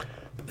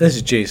This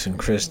is Jason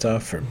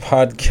Christoff for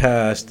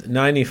podcast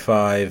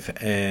 95,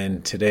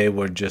 and today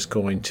we're just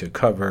going to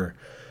cover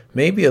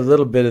maybe a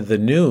little bit of the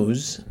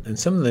news. And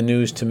some of the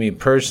news to me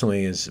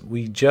personally is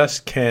we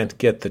just can't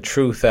get the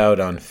truth out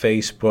on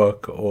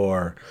Facebook,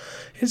 or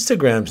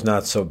Instagram's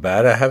not so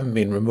bad. I haven't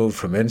been removed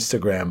from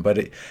Instagram,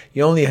 but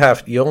you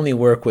only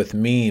work with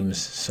memes,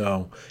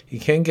 so you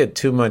can't get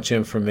too much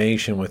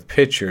information with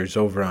pictures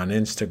over on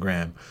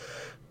Instagram.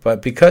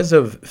 But because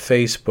of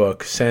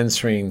Facebook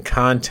censoring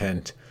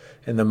content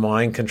and the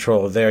mind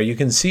control there, you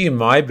can see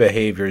my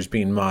behavior is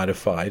being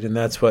modified, and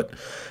that's what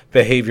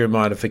behavior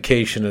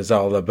modification is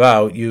all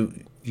about.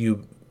 The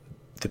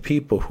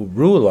people who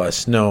rule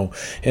us know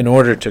in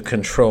order to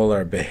control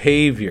our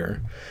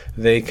behavior,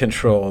 they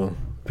control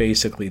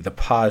basically the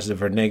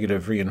positive or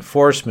negative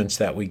reinforcements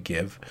that we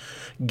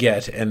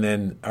get, and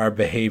then our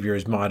behavior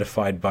is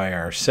modified by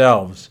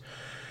ourselves.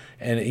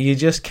 And you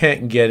just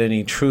can't get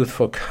any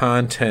truthful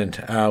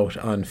content out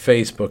on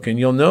Facebook. And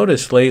you'll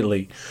notice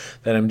lately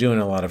that I'm doing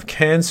a lot of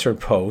cancer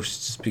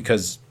posts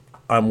because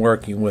I'm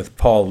working with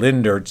Paul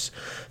Lindertz,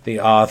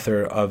 the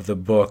author of the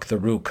book, The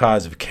Root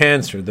Cause of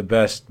Cancer, the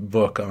best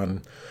book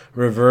on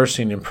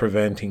reversing and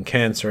preventing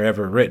cancer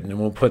ever written. And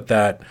we'll put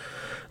that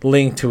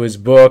link to his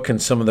book and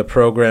some of the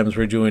programs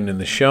we're doing in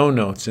the show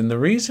notes. And the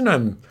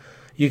reason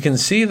you can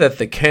see that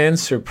the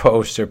cancer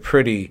posts are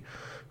pretty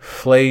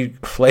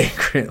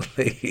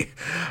flagrantly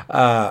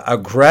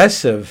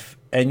aggressive,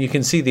 and you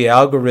can see the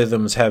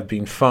algorithms have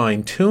been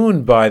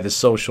fine-tuned by the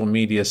social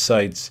media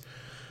sites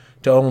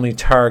to only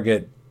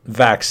target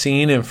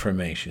vaccine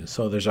information.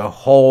 So there's a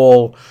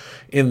hole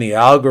in the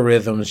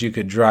algorithms you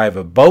could drive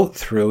a boat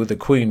through, the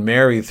Queen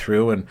Mary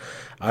through, and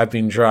I've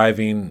been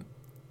driving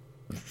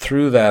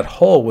through that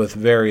hole with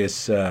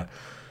various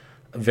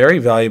very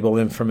valuable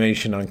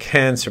information on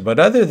cancer. But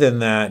other than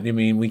that,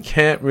 we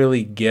can't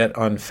really get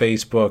on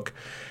Facebook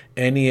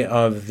any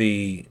of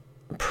the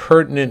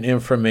pertinent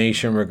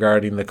information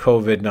regarding the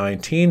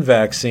COVID-19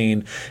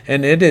 vaccine,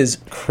 and it is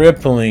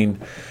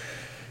crippling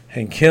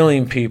and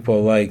killing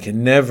people like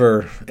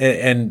never,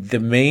 and the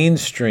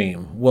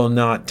mainstream will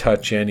not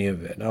touch any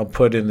of it. I'll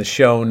put in the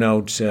show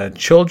notes,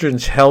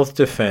 Children's Health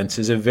Defense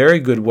is a very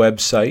good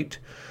website,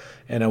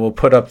 and I will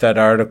put up that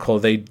article.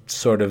 They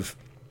sort of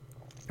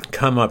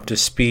come up to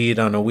speed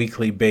on a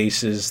weekly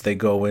basis. They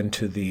go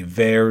into the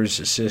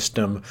VAERS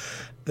system,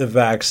 the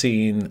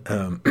vaccine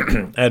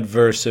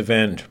adverse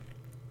event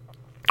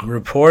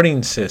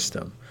reporting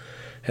system,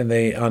 and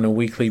they on a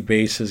weekly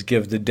basis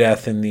give the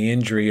death and the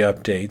injury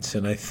updates.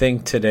 And I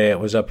think today it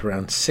was up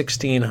around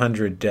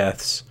 1,600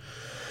 deaths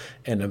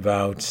and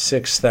about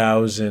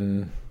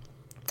 6,000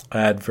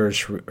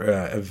 adverse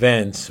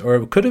events, or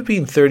it could have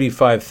been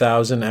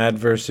 35,000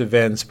 adverse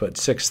events, but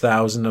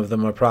 6,000 of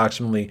them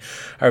approximately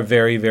are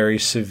very, very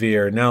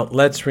severe. Now,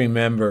 let's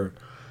remember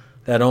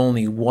that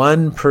only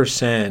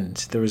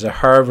 1%, there was a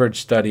Harvard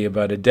study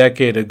about a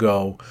decade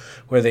ago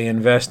where they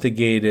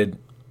investigated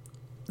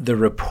the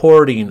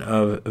reporting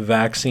of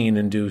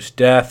vaccine-induced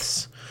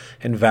deaths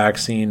and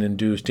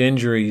vaccine-induced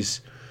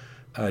injuries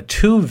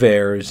to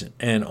VAERS,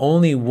 and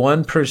only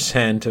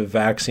 1% of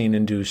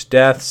vaccine-induced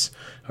deaths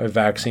or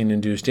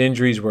vaccine-induced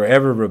injuries were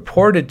ever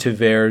reported to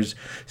VAERS,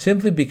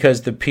 simply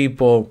because the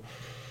people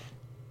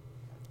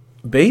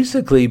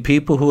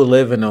who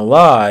live in a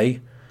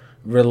lie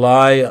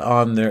rely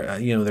on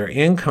their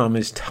income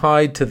is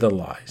tied to the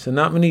lie. So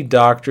not many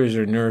doctors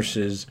or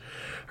nurses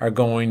are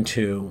going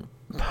to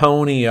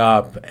pony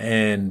up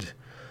and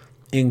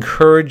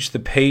encourage the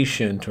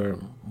patient or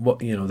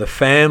the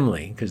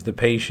family, because the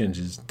patient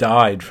has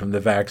died from the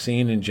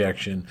vaccine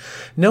injection.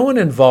 No one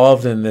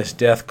involved in this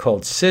death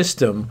cult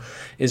system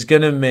is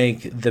going to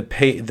make the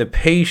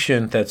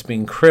patient that's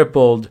being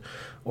crippled,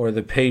 or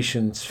the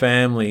patient's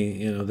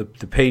family,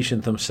 the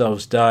patient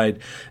themselves died.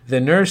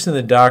 The nurse and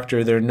the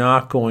doctor, they're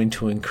not going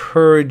to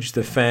encourage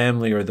the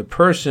family or the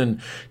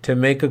person to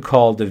make a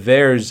call to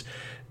VAERS.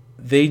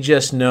 They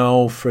just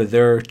know for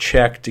their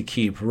check to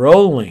keep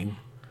rolling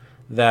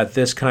that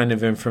this kind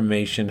of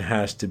information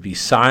has to be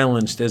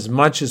silenced as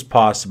much as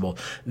possible.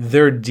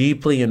 They're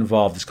deeply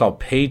involved. It's called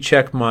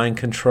paycheck mind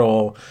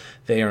control.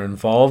 They are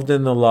involved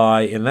in the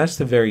lie, and that's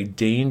the very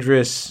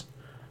dangerous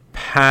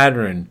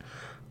pattern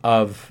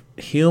of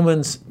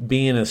humans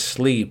being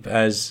asleep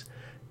as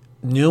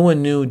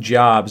new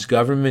jobs,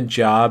 government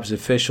jobs,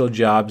 official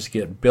jobs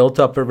get built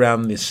up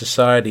around the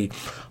society,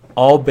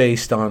 all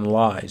based on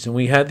lies. And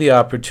we had the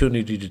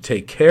opportunity to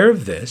take care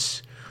of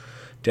this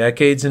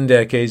decades and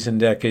decades and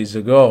decades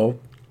ago,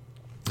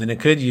 and you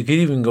could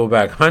even go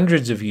back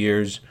hundreds of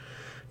years.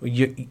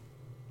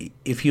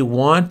 If you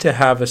want to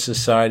have a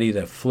society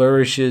that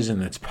flourishes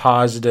and that's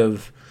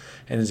positive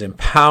and is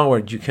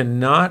empowered, you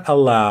cannot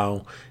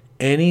allow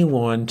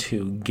anyone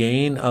to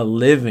gain a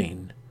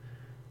living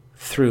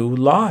through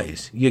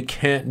lies. You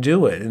can't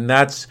do it. And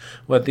that's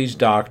what these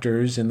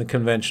doctors in the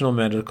conventional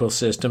medical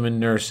system and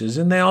nurses,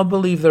 and they all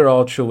believe they're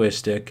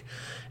altruistic,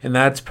 and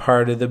that's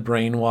part of the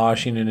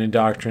brainwashing and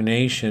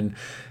indoctrination.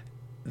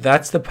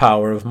 That's the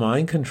power of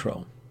mind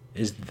control,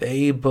 is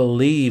they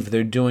believe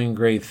they're doing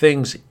great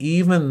things,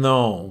 even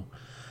though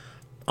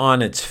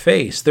on its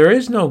face. There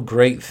is no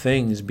great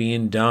things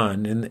being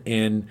done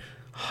in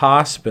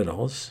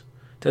hospitals.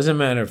 Doesn't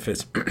matter if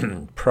it's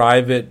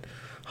private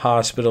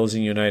hospitals in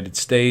the United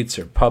States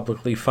or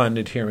publicly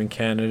funded here in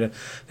Canada.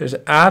 There's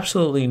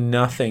absolutely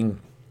nothing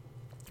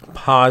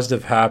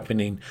positive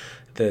happening.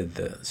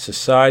 The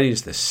society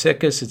is the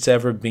sickest it's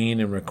ever been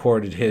in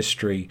recorded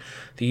history.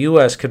 The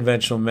U.S.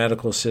 conventional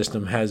medical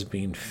system has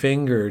been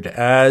fingered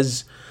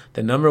as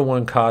the number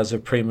one cause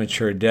of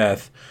premature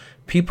death.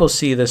 People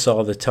see this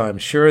all the time.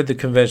 Sure, the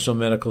conventional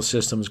medical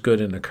system is good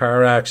in a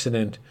car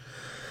accident,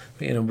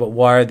 but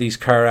why are these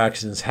car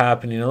accidents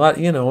happening? A lot,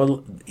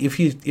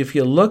 if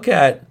you look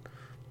at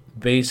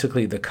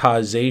basically the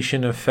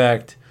causation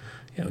effect,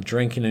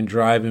 drinking and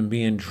driving,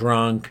 being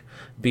drunk,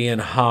 being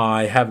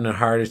high, having a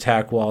heart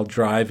attack while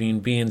driving,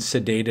 being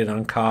sedated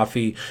on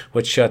coffee,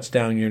 which shuts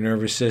down your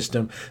nervous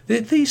system,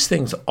 these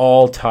things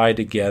all tie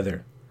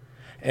together.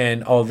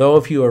 And although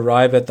if you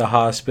arrive at the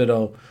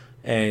hospital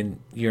and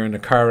you're in a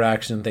car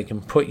accident, they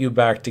can put you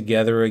back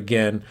together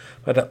again.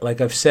 But like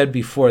I've said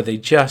before, they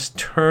just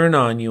turn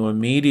on you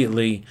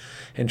immediately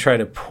and try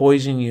to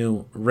poison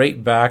you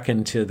right back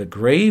into the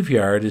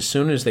graveyard as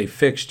soon as they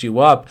fixed you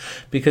up,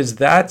 because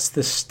that's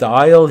the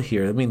style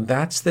here. I mean,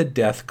 that's the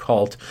death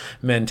cult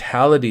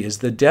mentality.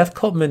 The death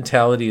cult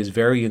mentality is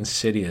very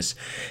insidious.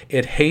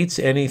 It hates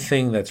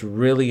anything that's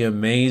really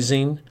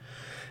amazing.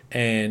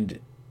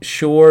 And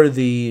sure,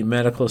 the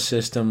medical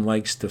system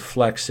likes to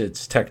flex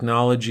its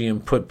technology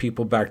and put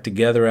people back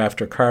together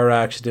after car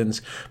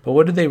accidents. But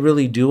what do they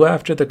really do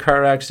after the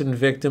car accident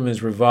victim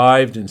is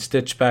revived and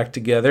stitched back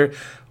together?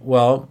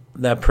 Well,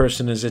 that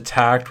person is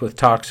attacked with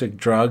toxic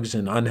drugs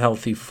and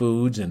unhealthy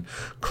foods and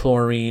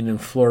chlorine and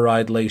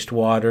fluoride-laced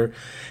water.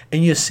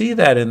 And you see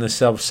that in the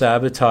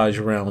self-sabotage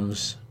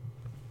realms.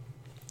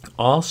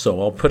 Also,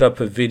 I'll put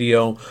up a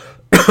video.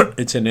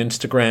 It's an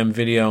Instagram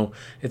video.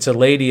 It's a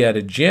lady at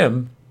a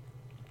gym.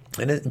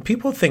 And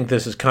people think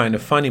this is kind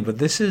of funny, but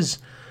this is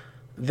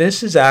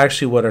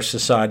actually what our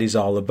society's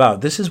all about.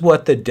 This is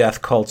what the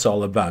death cult's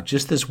all about.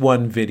 Just this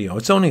one video.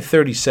 It's only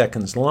 30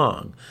 seconds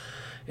long.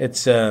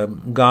 It's a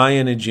guy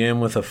in a gym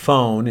with a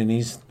phone, and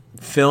he's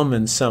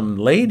filming some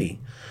lady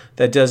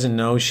that doesn't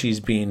know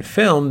she's being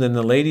filmed, and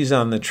the lady's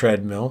on the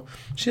treadmill.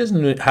 She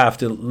doesn't have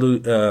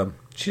to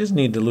she doesn't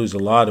need to lose a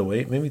lot of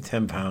weight, maybe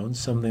 10 pounds,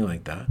 something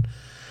like that.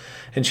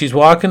 And she's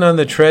walking on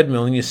the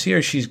treadmill, and you see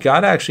her, she's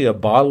got actually a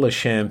bottle of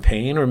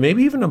champagne or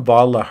maybe even a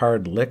bottle of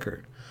hard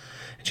liquor.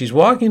 And she's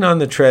walking on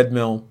the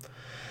treadmill,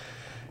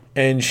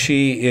 and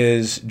she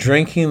is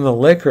drinking the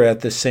liquor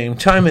at the same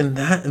time. And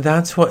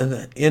that's what,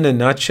 in a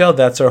nutshell,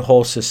 that's our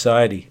whole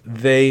society.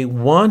 They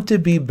want to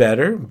be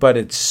better, but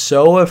it's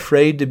so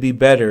afraid to be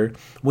better.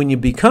 When you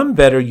become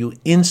better, you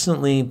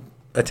instantly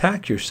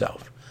attack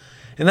yourself.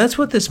 And that's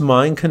what this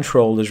mind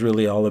control is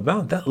really all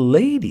about. That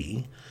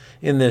lady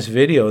in this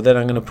video that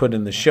I'm going to put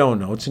in the show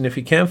notes. And if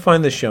you can't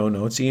find the show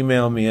notes,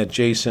 email me at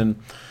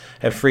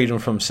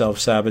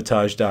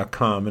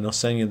jason@freedomfromselfsabotage.com and I'll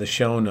send you the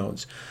show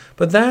notes.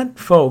 But that,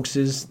 folks,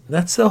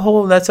 that's our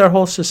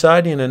whole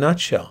society in a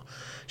nutshell.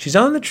 She's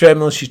on the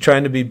treadmill, she's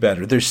trying to be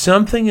better. There's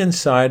something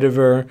inside of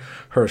her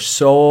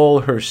soul,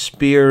 her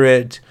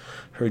spirit,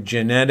 her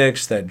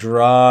genetics that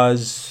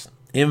draws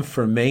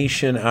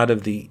information out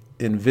of the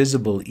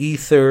invisible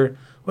ether,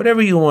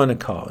 whatever you want to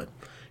call it.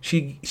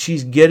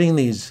 She's getting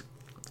these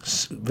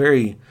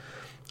very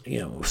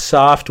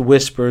soft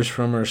whispers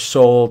from her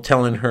soul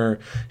telling her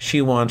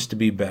she wants to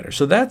be better.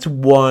 So that's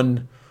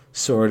one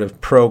sort of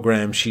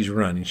program she's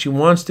running. She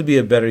wants to be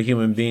a better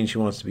human being. She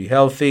wants to be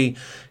healthy.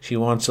 She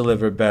wants to live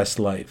her best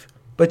life.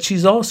 But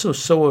she's also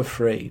so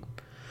afraid.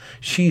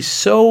 She's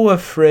so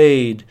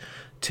afraid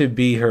to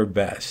be her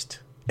best.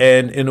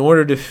 And in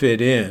order to fit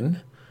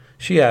in,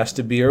 she has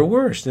to be her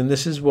worst. And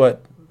this is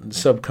what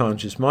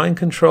subconscious mind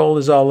control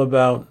is all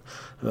about.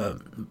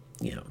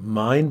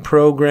 Mind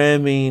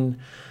programming,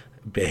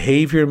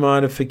 behavior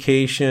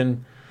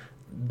modification.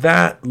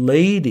 That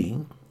lady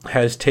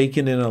has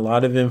taken in a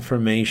lot of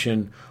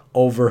information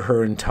over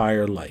her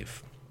entire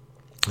life.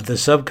 The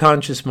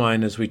subconscious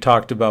mind, as we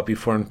talked about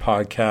before in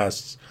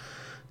podcasts,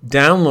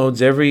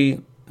 downloads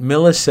every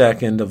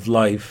millisecond of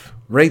life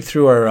right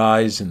through our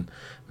eyes, and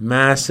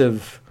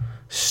massive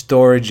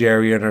storage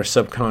area in our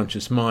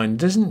subconscious mind.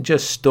 It doesn't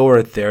just store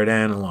it there, it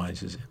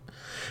analyzes it.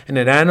 And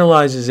it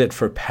analyzes it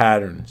for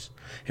patterns.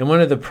 And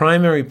one of the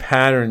primary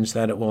patterns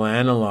that it will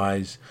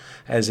analyze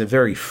as a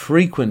very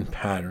frequent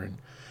pattern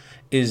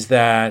is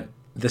that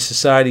the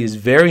society is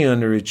very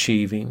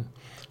underachieving.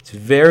 It's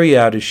very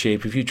out of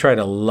shape. If you try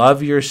to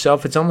love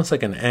yourself, it's almost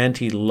like an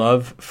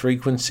anti-love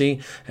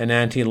frequency, an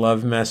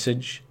anti-love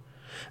message.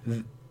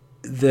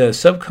 The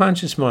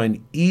subconscious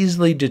mind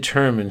easily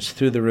determines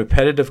through the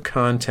repetitive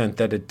content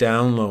that it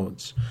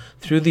downloads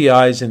through the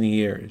eyes and the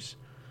ears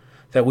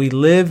that we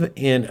live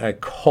in a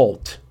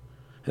cult.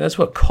 And that's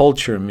what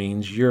culture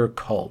means, your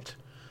cult.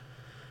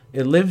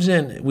 We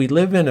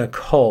live in a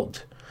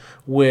cult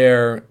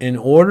where in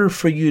order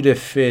for you to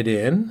fit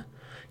in,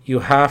 you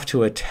have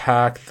to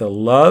attack the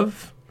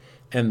love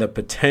and the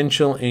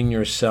potential in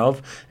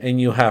yourself,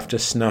 and you have to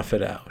snuff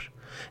it out.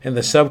 And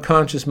the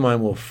subconscious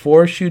mind will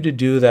force you to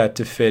do that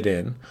to fit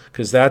in,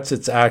 because that's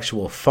its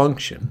actual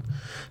function.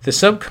 The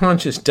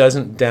subconscious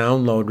doesn't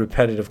download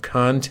repetitive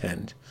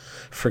content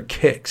for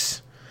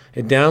kicks.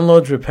 It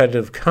downloads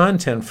repetitive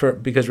content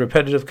because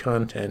repetitive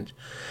content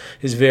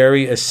is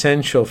very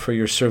essential for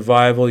your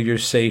survival, your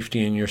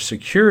safety, and your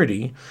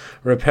security.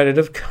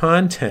 Repetitive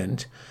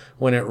content,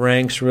 when it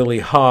ranks really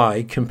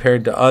high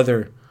compared to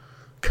other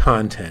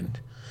content,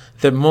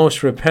 the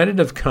most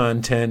repetitive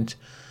content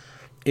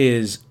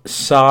is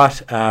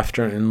sought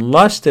after and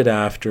lusted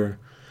after,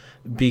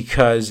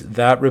 because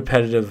that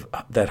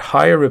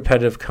higher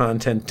repetitive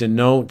content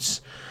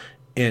denotes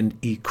and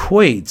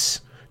equates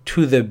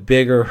to the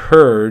bigger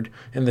herd,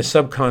 and the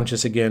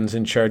subconscious again is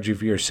in charge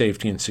of your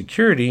safety and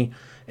security,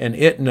 and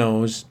it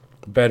knows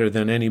better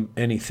than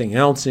anything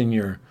else in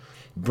your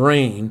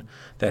brain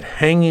that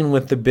hanging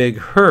with the big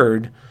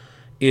herd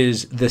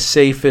is the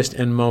safest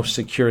and most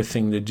secure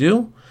thing to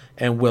do,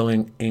 and will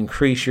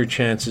increase your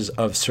chances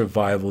of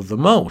survival the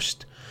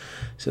most.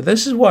 So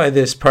this is why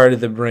this part of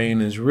the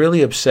brain is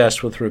really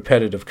obsessed with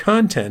repetitive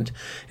content.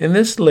 And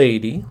this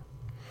lady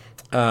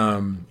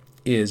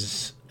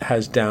has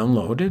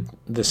downloaded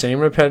the same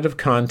repetitive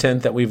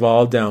content that we've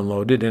all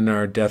downloaded in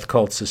our death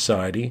cult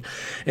society.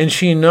 And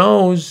she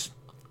knows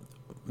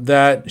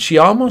that she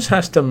almost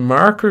has to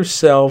mark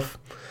herself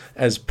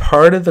as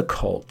part of the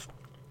cult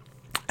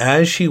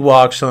as she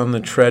walks on the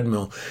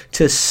treadmill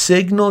to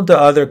signal to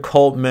other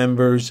cult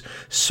members,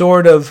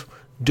 sort of,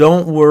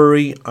 don't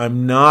worry,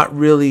 I'm not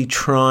really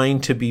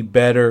trying to be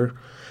better.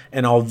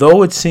 And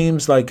although it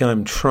seems like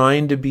I'm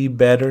trying to be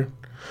better,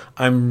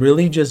 I'm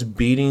really just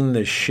beating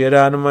the shit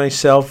out of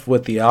myself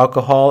with the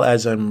alcohol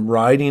as I'm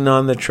riding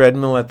on the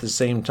treadmill at the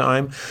same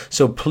time.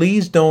 So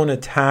please don't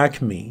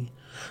attack me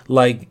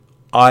like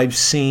I've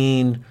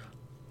seen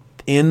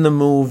in the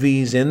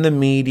movies, in the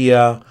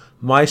media.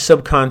 My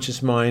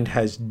subconscious mind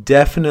has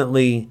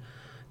definitely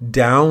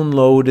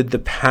downloaded the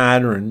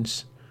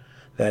patterns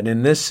that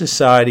in this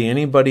society,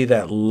 anybody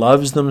that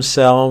loves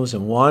themselves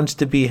and wants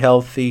to be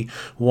healthy,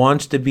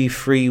 wants to be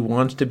free,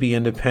 wants to be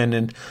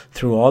independent,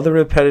 through all the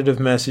repetitive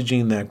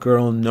messaging, that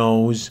girl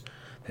knows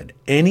that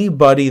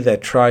anybody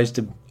that tries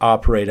to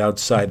operate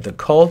outside the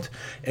cult,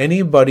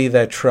 anybody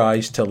that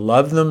tries to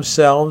love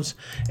themselves,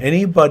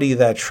 anybody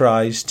that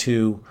tries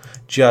to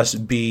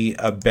just be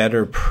a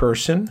better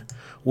person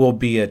will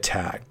be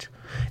attacked.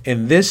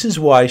 And this is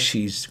why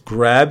she's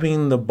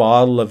grabbing the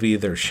bottle of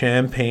either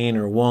champagne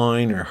or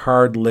wine or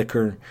hard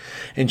liquor,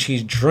 and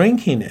she's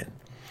drinking it,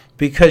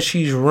 because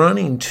she's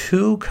running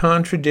two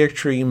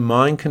contradictory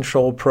mind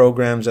control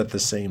programs at the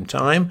same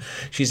time.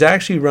 She's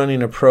actually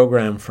running a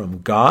program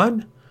from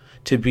God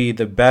to be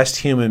the best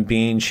human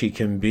being she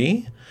can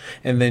be,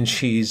 and then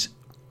she's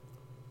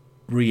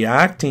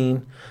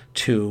reacting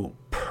to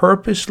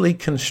purposely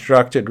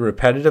constructed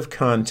repetitive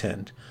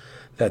content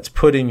that's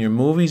put in your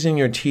movies and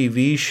your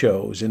TV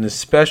shows, and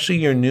especially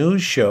your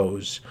news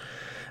shows,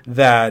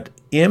 that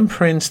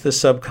imprints the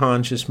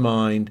subconscious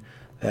mind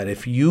that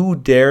if you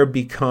dare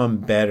become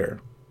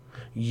better,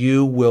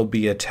 you will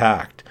be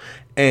attacked.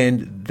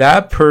 And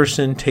that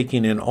person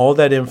taking in all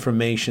that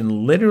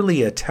information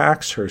literally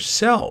attacks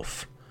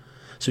herself.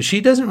 So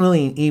she doesn't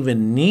really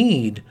even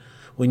need,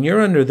 when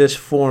you're under this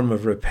form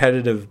of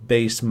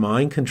repetitive-based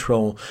mind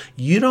control,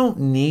 you don't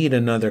need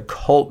another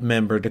cult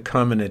member to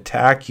come and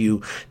attack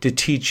you to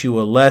teach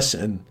you a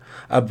lesson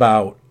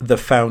about the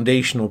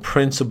foundational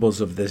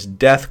principles of this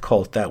death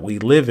cult that we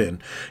live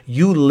in.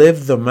 You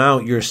live them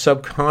out. Your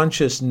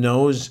subconscious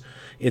knows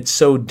it's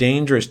so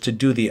dangerous to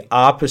do the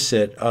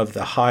opposite of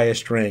the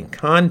highest ranked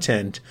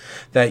content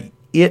that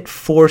it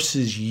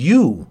forces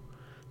you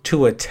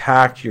to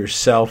attack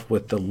yourself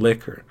with the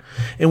liquor.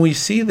 And we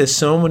see this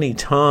so many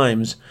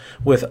times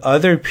with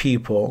other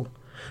people,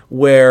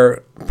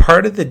 where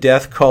part of the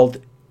death cult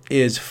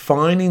is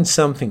finding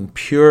something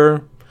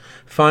pure,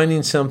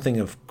 finding something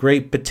of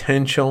great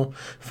potential,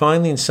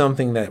 finding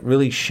something that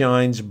really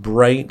shines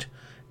bright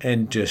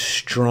and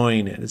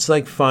destroying it. It's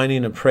like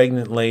finding a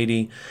pregnant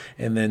lady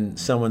and then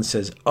someone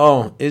says,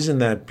 "Oh, isn't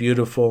that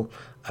beautiful?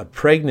 A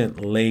pregnant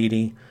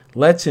lady.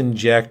 Let's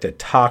inject a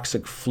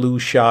toxic flu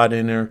shot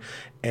in her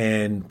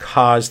and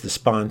cause the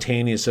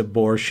spontaneous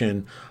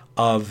abortion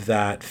of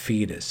that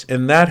fetus."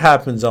 And that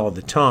happens all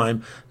the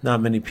time.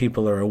 Not many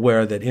people are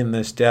aware that in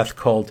this death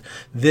cult,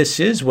 this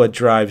is what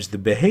drives the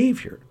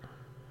behavior,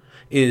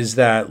 is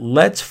that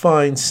let's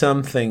find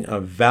something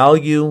of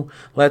value,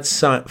 let's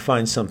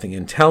find something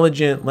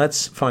intelligent,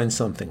 let's find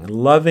something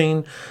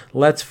loving,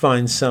 let's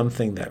find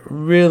something that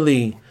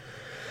really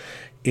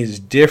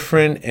is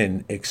different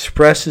and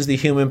expresses the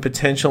human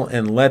potential,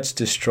 and let's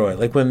destroy it.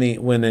 Like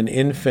when an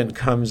infant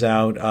comes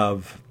out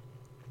of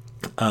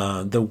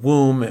the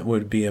womb, it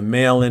would be a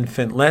male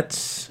infant.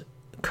 Let's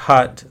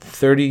cut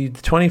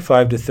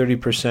 25 to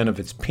 30% of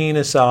its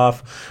penis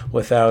off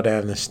without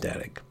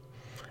anesthetic.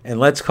 And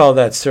let's call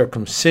that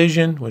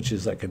circumcision, which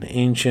is like an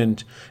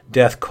ancient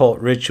death cult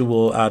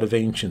ritual out of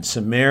ancient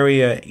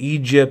Samaria,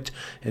 Egypt,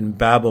 and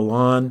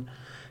Babylon.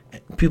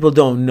 People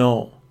don't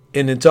know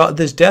And it's all,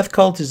 this death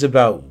cult is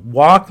about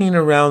walking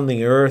around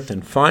the earth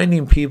and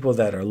finding people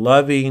that are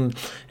loving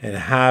and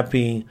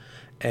happy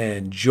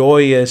and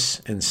joyous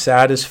and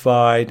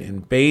satisfied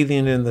and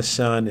bathing in the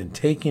sun and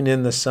taking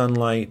in the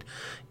sunlight,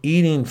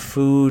 eating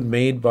food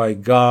made by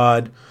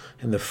God,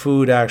 and the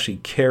food actually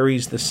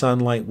carries the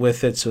sunlight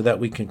with it so that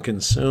we can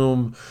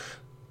consume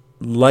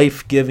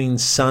life-giving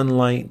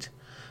sunlight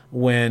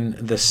when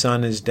the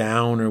sun is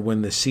down or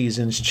when the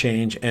seasons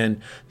change.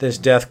 And this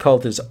death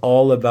cult is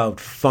all about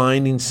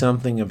finding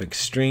something of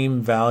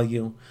extreme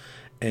value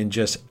and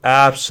just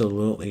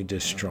absolutely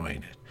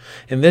destroying it.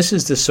 And this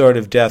is the sort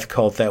of death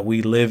cult that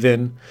we live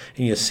in.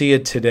 And you see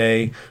it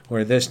today,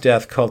 where this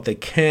death cult, they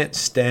can't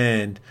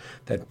stand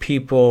that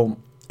people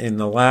in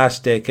the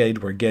last decade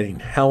were getting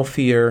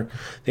healthier.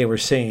 They were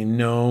saying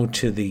no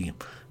to the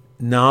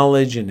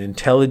knowledge and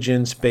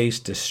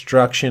intelligence-based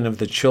destruction of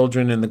the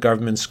children in the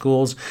government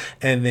schools,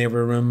 and they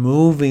were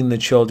removing the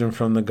children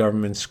from the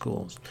government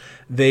schools.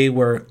 They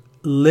were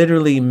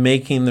literally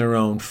making their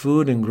own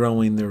food and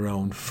growing their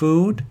own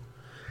food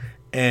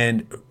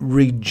and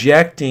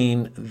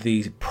rejecting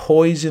the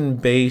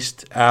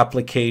poison-based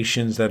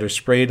applications that are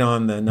sprayed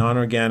on the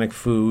non-organic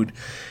food.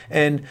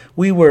 And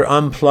we were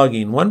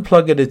unplugging one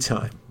plug at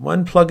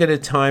a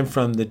time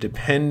from the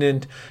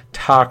dependent,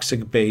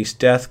 toxic-based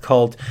death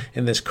cult.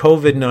 And this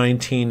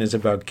COVID-19 is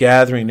about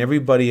gathering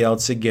everybody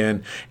else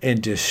again and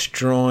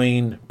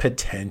destroying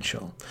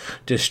potential,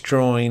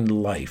 destroying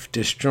life,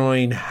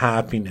 destroying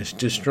happiness,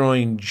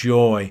 destroying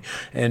joy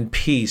and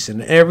peace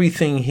and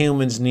everything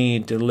humans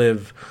need to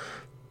live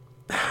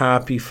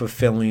happy,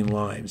 fulfilling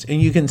lives.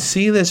 And you can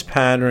see this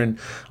pattern.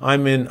 I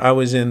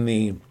was in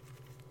the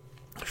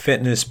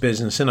fitness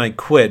business and I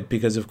quit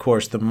because, of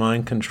course, the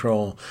mind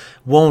control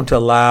won't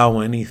allow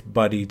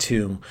anybody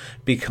to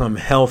become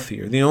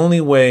healthier. The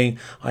only way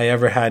I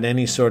ever had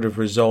any sort of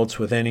results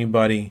with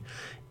anybody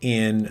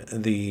in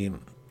the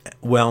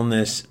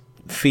wellness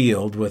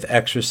field with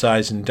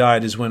exercise and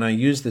diet is when I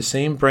use the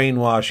same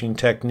brainwashing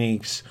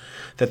techniques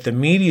that the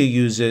media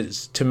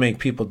uses to make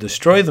people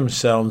destroy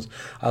themselves.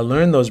 I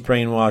learned those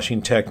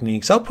brainwashing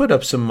techniques. I'll put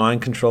up some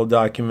mind control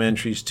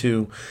documentaries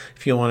too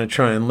if you want to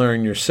try and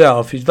learn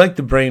yourself. If you'd like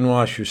to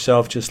brainwash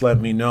yourself, just let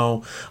me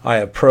know. I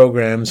have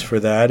programs for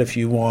that if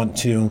you want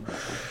to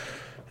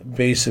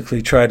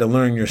basically try to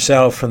learn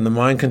yourself from the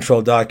mind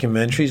control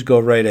documentaries. Go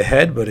right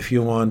ahead. But if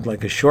you want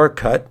like a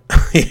shortcut,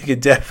 you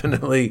could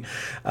definitely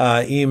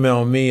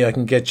email me. I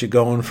can get you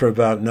going for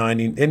about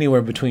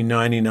anywhere between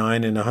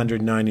 $99 and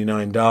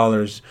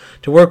 $199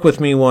 to work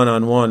with me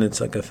one-on-one. It's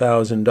like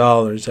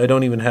 $1,000. I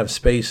don't even have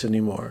space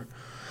anymore.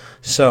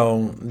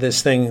 So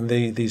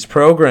these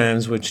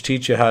programs which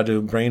teach you how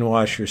to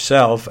brainwash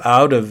yourself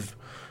out of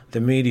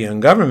the media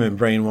and government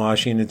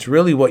brainwashing, it's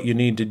really what you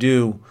need to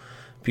do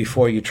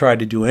before you try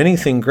to do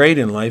anything great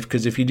in life.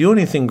 Because if you do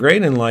anything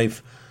great in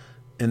life,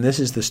 and this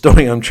is the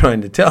story I'm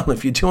trying to tell,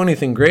 if you do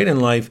anything great in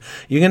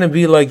life, you're going to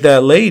be like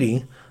that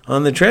lady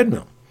on the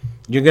treadmill.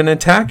 You're going to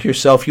attack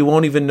yourself. You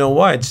won't even know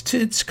why.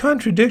 It's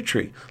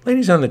contradictory.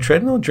 Ladies on the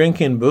treadmill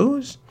drinking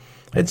booze,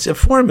 it's a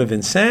form of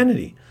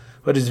insanity,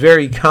 but it's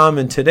very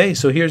common today.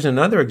 So here's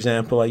another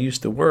example. I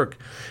used to work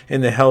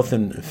in the health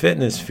and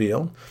fitness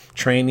field,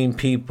 training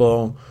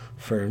people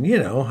for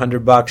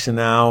 $100 an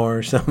hour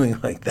or something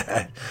like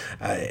that,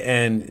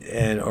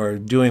 and or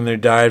doing their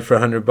diet for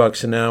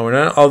 $100 an hour.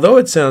 And although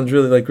it sounds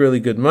really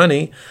good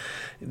money,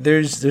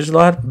 there's a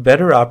lot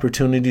better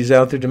opportunities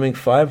out there to make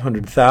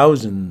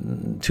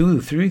 $500,000,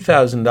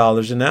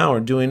 $2,000-$3,000 an hour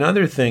doing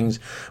other things.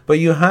 But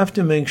you have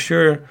to make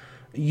sure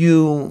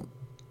you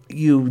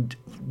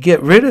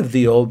get rid of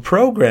the old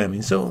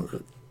programming.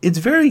 So it's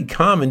very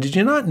common. Did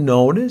you not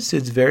notice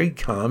it's very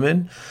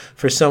common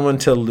for someone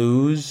to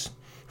lose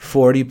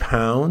 40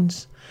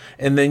 pounds,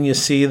 and then you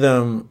see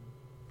them,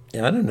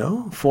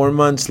 4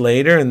 months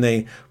later, and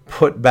they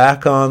put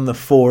back on the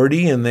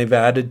 40 and they've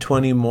added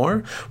 20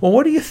 more? Well,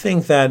 what do you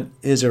think that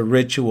is a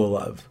ritual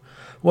of?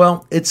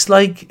 Well, it's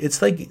like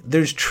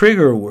there's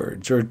trigger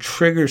words or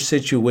trigger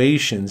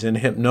situations in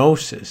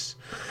hypnosis.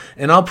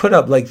 And I'll put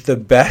up like the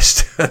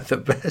best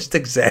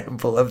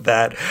example of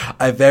that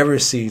I've ever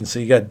seen. So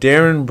you got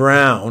Darren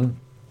Brown,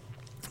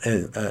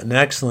 an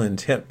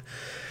excellent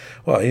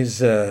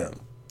he's a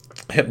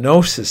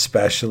hypnosis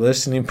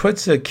specialist, and he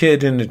puts a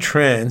kid in a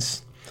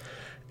trance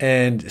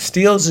and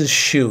steals his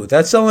shoe.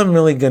 That's all I'm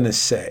really going to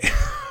say.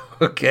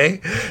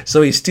 Okay?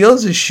 So he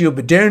steals his shoe,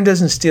 but Darren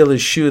doesn't steal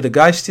his shoe. The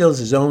guy steals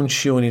his own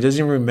shoe, and he doesn't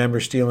even remember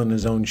stealing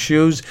his own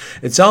shoes.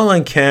 It's all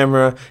on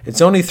camera.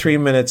 It's only 3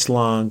 minutes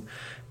long.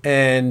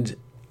 And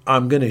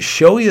I'm going to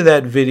show you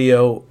that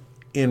video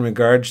in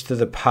regards to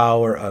the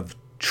power of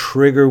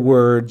trigger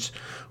words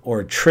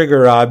or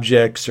trigger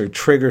objects or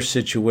trigger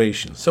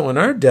situations. So in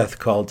our death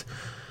cult,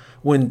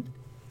 when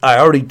I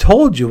already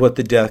told you what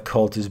the death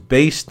cult is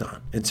based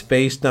on. It's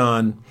based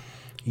on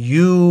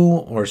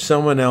you or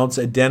someone else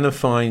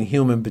identifying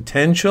human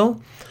potential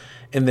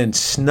and then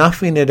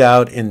snuffing it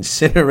out,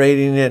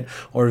 incinerating it,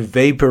 or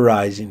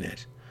vaporizing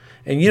it.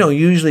 And,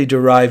 usually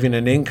deriving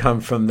an income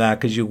from that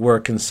because you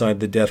work inside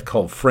the death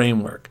cult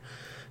framework.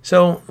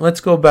 So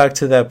let's go back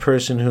to that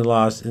person who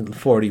lost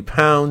 40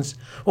 pounds.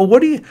 Well,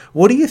 what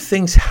do you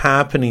think's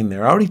happening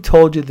there? I already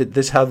told you that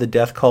this is how the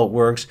death cult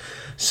works.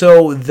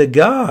 So the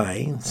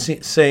guy,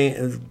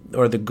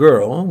 or the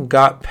girl,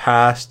 got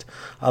past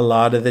a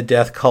lot of the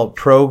death cult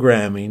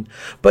programming,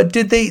 but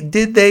did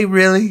they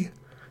really?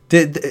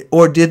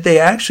 Did they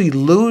actually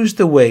lose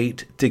the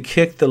weight to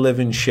kick the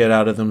living shit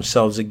out of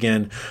themselves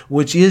again,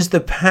 which is the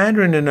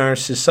pattern in our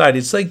society?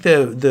 It's like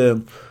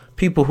the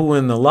people who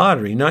win the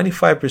lottery.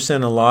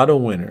 95% of lotto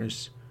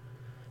winners,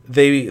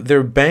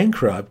 they're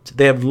bankrupt.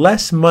 They have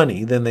less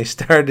money than they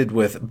started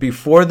with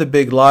before the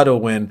big lotto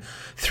win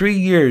 3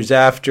 years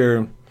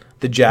after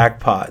the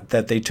jackpot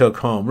that they took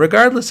home,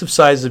 regardless of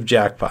size of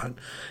jackpot.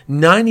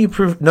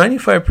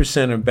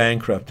 95% are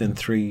bankrupt in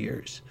 3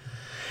 years.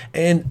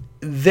 And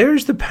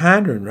there's the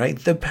pattern, right?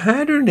 The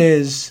pattern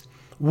is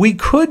we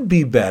could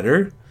be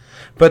better,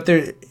 but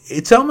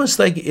it's almost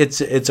like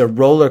it's a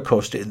roller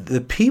coaster.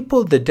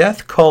 The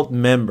death cult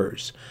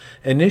members,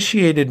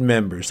 initiated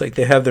members, like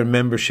they have their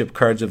membership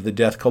cards of the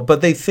death cult,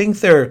 but they think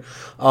they're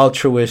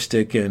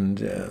altruistic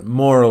and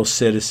moral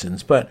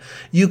citizens. But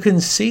you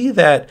can see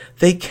that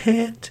they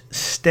can't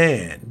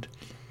stand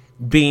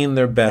being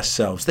their best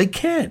selves. They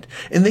can't.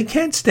 And they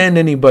can't stand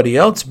anybody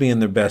else being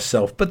their best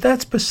self, but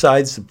that's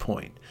besides the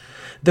point.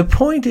 The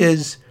point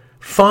is,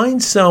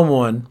 find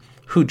someone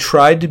who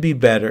tried to be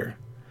better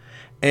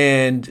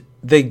and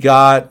they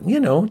got,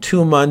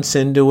 2 months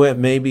into it,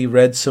 maybe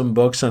read some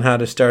books on how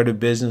to start a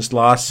business,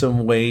 lost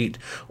some weight,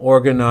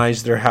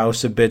 organized their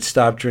house a bit,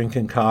 stopped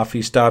drinking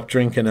coffee, stopped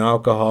drinking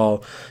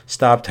alcohol,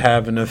 stopped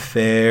having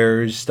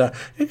affairs,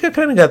 they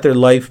kind of got their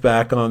life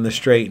back on the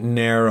straight and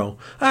narrow.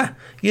 And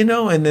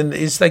then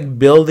it's like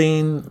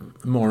building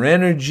more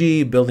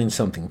energy, building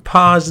something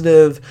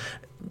positive,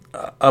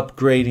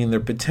 upgrading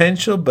their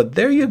potential. But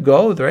there you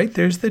go, right?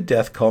 There's the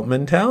death cult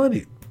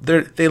mentality.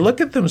 They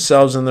look at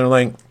themselves and they're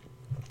like,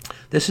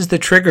 this is the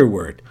trigger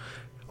word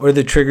or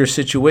the trigger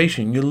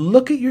situation. You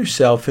look at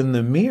yourself in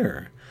the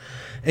mirror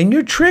and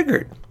you're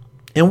triggered.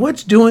 And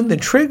what's doing the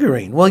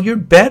triggering? Well, you're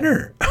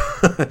better.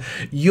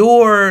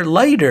 You're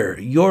lighter.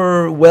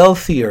 You're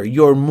wealthier.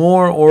 You're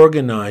more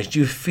organized.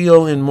 You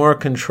feel in more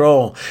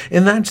control.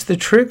 And that's the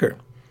trigger.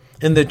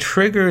 And the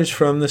trigger is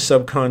from the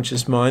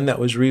subconscious mind that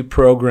was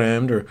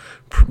reprogrammed or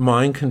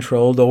mind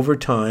controlled over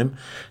time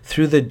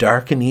through the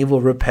dark and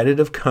evil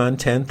repetitive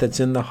content that's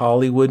in the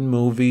Hollywood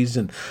movies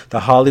and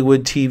the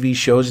Hollywood TV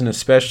shows, and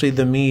especially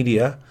the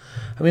media.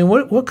 I mean,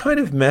 what kind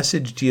of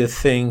message do you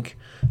think?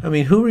 I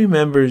mean, who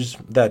remembers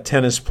that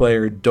tennis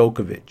player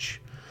Djokovic?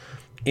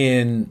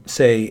 In,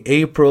 say,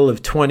 April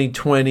of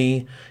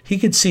 2020, he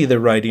could see the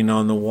writing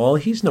on the wall.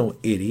 He's no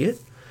idiot.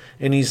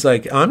 And he's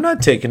like, I'm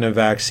not taking a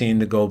vaccine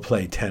to go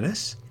play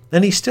tennis.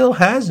 And he still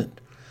hasn't.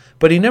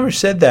 But he never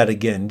said that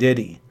again, did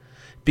he?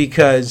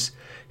 Because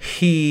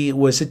he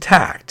was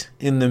attacked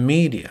in the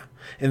media.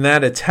 And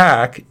that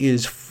attack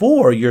is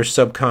for your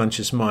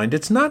subconscious mind.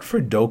 It's not for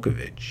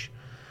Djokovic.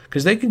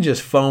 Because they can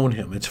just phone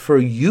him. It's for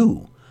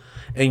you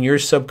and your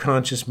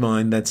subconscious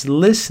mind that's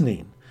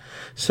listening.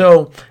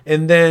 So,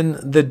 and then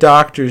the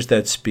doctors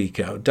that speak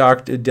out.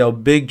 Dr. Del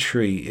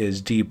Bigtree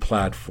is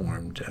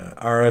deplatformed.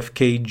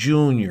 RFK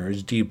Jr.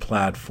 is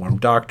deplatformed.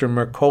 Dr.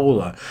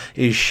 Mercola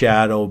is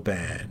shadow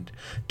banned.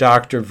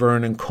 Dr.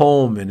 Vernon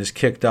Coleman is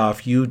kicked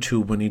off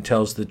YouTube when he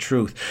tells the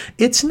truth.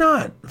 It's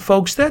not,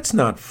 folks, that's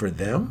not for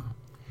them.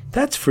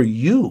 That's for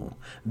you,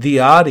 the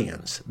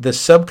audience, the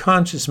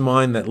subconscious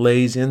mind that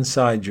lays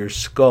inside your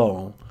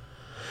skull.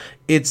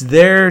 It's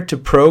there to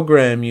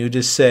program you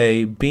to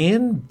say,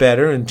 being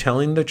better and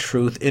telling the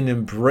truth and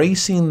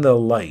embracing the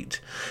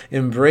light,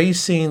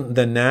 embracing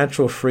the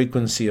natural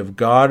frequency of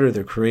God or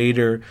the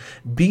Creator,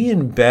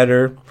 being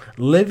better,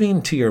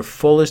 living to your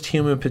fullest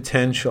human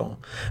potential.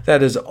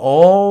 That is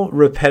all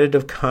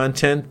repetitive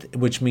content,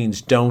 which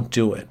means don't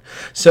do it.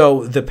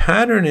 So the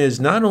pattern is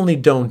not only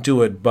don't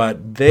do it,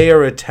 but they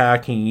are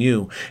attacking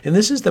you. And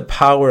this is the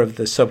power of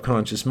the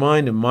subconscious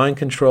mind and mind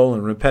control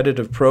and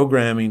repetitive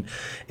programming,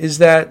 is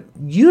that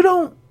you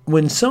don't,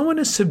 when someone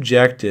is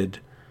subjected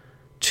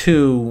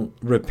to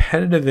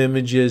repetitive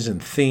images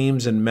and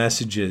themes and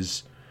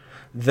messages,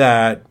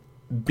 that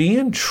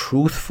being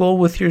truthful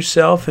with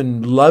yourself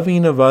and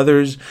loving of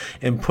others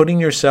and putting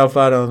yourself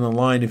out on the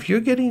line, if you're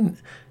getting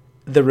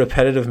the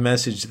repetitive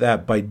message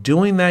that by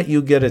doing that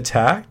you get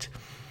attacked,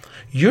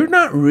 you're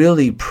not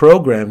really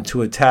programmed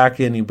to attack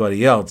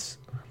anybody else.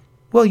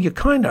 Well, you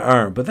kind of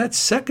are, but that's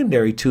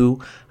secondary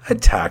to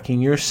attacking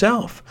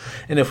yourself.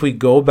 And if we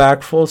go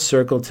back full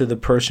circle to the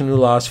person who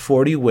lost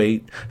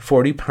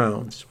 40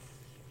 pounds,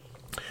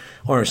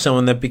 or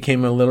someone that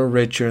became a little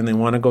richer and they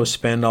want to go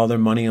spend all their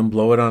money and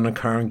blow it on a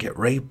car and get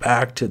right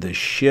back to the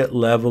shit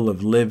level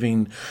of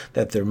living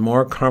that they're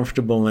more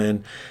comfortable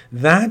in,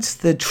 that's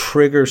the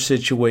trigger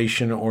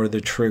situation or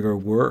the trigger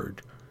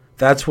word.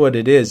 That's what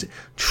it is.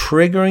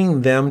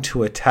 Triggering them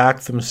to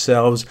attack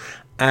themselves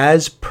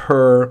as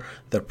per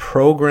the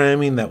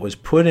programming that was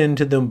put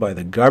into them by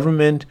the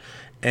government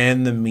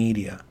and the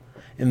media.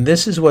 And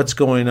this is what's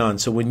going on.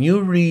 So when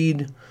you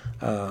read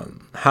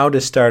how to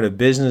start a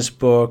business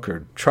book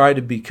or try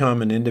to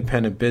become an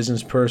independent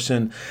business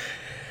person,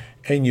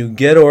 and you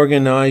get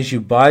organized,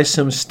 you buy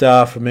some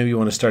stuff, or maybe you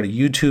want to start a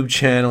YouTube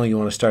channel, you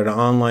want to start an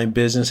online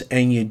business,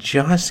 and you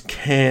just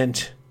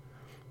can't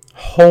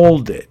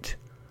hold it.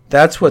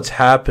 That's what's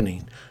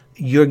happening.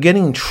 You're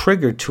getting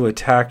triggered to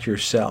attack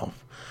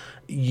yourself.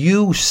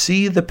 You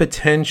see the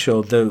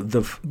potential,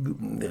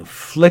 the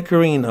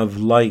flickering of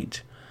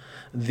light,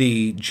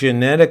 the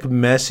genetic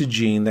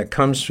messaging that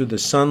comes through the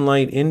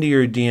sunlight into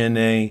your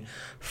DNA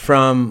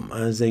from,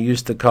 as they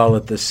used to call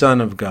it, the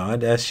Son of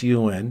God,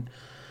 S-U-N,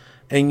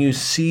 and you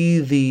see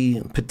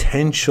the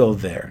potential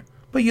there.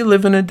 But you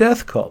live in a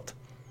death cult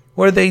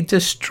where they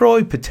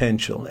destroy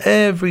potential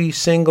every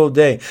single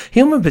day.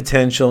 Human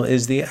potential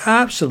is the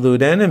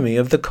absolute enemy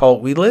of the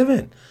cult we live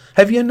in.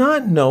 Have you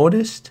not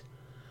noticed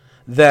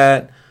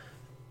that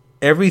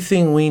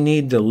everything we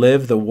need to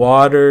live, the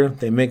water,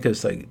 they make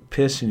us like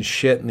piss and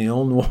shit in the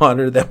own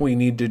water that we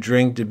need to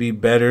drink to be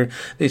better.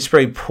 They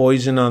spray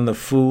poison on the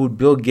food.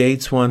 Bill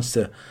Gates wants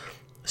to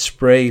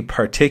spray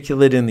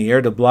particulate in the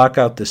air to block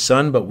out the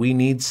sun, but we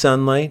need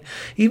sunlight.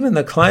 Even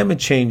the climate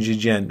change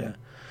agenda.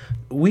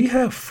 We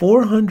have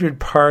 400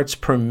 parts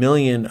per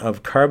million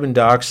of carbon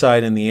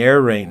dioxide in the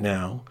air right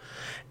now,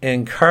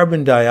 and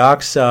carbon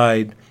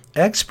dioxide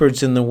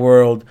experts in the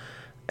world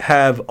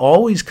have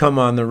always come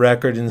on the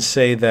record and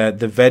say that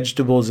the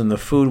vegetables and the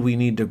food we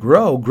need to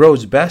grow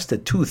grows best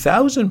at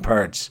 2,000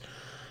 parts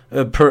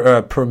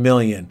per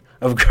million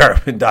of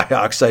carbon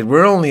dioxide.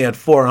 We're only at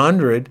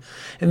 400,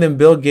 and then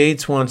Bill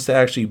Gates wants to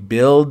actually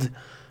build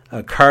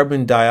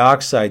carbon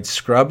dioxide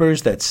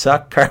scrubbers that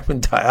suck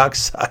carbon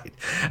dioxide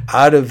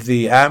out of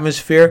the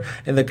atmosphere,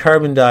 and the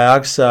carbon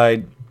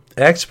dioxide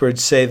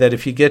experts say that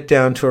if you get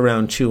down to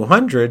around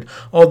 200,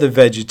 all the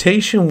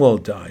vegetation will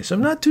die. So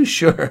I'm not too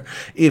sure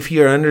if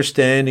you're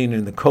understanding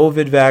in the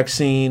COVID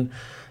vaccine,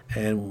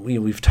 and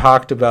we've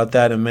talked about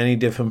that in many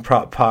different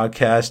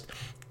podcasts.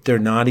 They're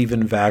not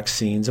even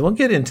vaccines, and we'll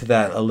get into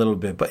that a little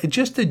bit. But it's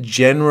just a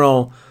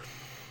general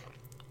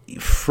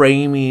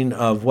framing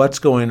of what's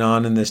going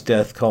on in this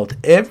death cult.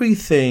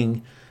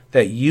 Everything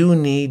that you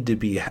need to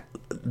be,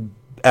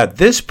 at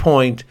this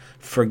point,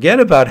 forget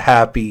about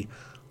happy,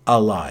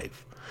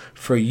 alive.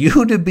 For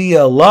you to be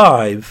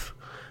alive,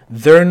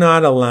 they're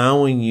not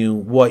allowing you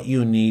what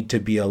you need to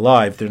be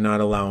alive. They're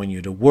not allowing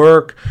you to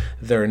work.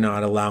 They're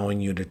not allowing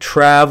you to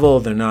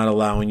travel. They're not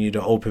allowing you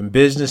to open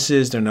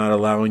businesses. They're not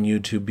allowing you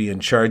to be in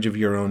charge of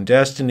your own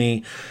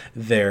destiny.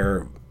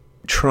 They're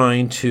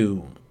trying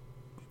to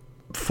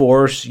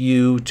force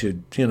you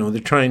to, they're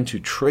trying to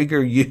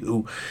trigger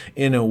you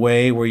in a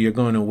way where you're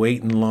going to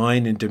wait in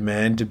line and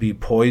demand to be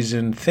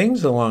poisoned,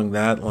 things along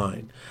that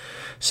line.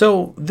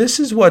 So this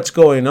is what's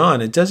going on.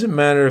 It doesn't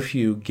matter if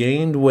you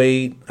gained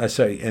weight,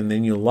 and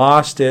then you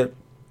lost it,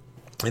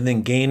 and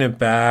then gain it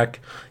back.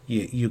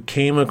 You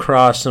came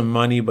across some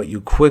money, but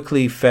you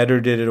quickly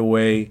fettered it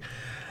away.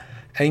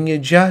 And you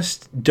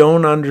just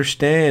don't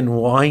understand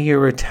why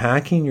you're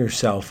attacking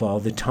yourself all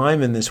the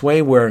time in this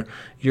way, where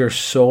your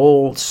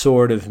sole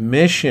sort of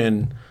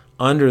mission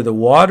under the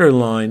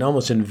waterline,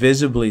 almost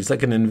invisibly, it's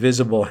like an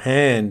invisible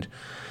hand,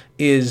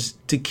 is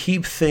to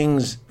keep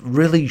things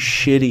really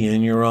shitty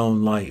in your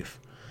own life.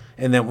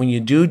 And that when you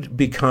do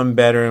become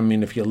better,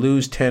 if you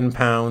lose 10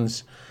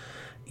 pounds,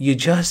 you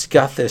just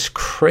got this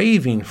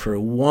craving for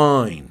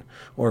wine,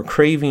 or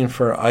craving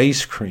for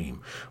ice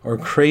cream, or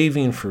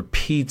craving for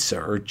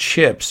pizza, or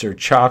chips, or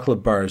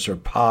chocolate bars, or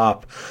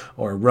pop,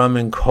 or rum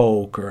and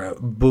coke, or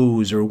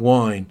booze, or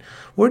wine.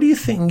 What do you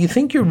think? You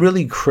think you're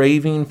really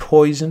craving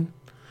poison?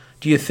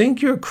 Do you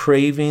think you're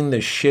craving the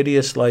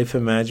shittiest life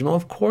imaginable?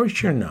 Of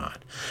course you're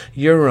not.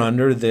 You're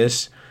under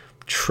this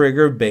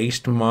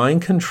trigger-based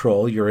mind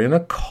control. You're in a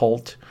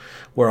cult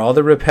where all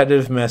the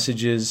repetitive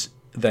messages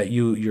that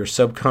your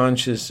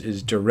subconscious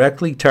is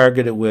directly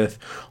targeted with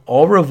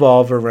all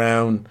revolve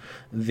around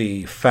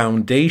the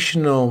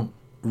foundational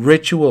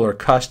ritual or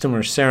custom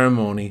or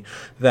ceremony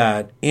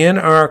that in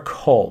our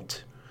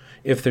cult,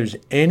 if there's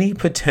any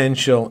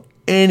potential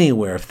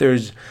anywhere, if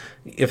there's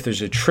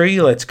a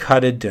tree, let's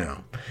cut it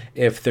down.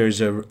 If there's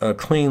a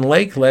clean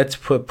lake, let's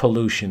put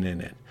pollution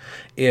in it.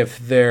 If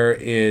there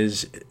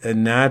is a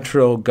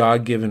natural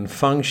God-given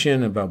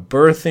function about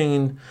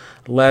birthing,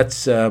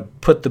 let's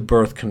put the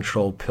birth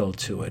control pill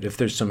to it. If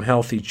there's some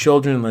healthy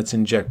children, let's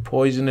inject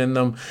poison in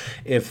them.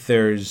 If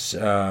there's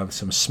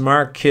some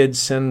smart kids,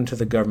 send them to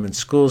the government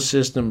school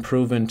system,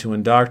 proven to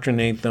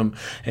indoctrinate them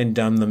and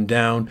dumb them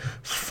down.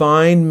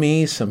 Find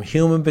me some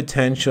human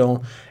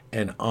potential,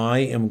 and I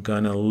am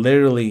going to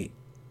literally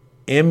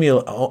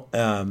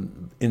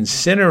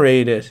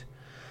incinerate it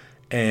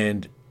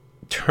and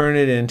turn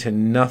it into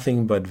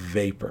nothing but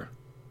vapor.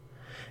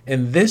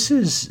 And this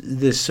is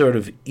this sort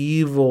of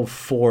evil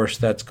force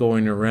that's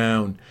going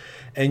around,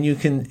 and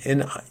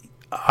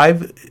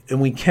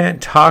we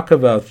can't talk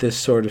about this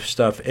sort of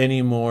stuff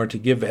anymore to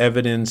give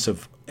evidence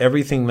of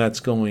everything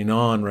that's going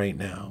on right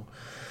now.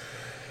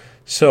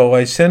 So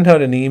I sent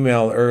out an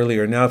email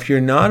earlier. Now, if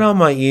you're not on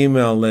my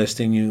email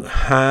list and you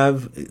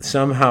have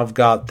somehow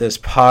got this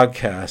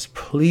podcast,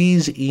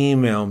 please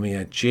email me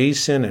at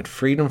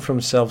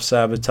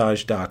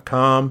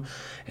jason@freedomfromselfsabotage.com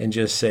and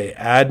just say,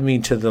 add me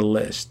to the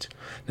list.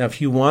 Now, if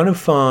you want to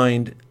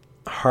find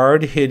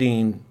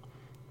hard-hitting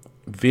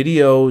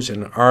videos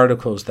and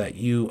articles that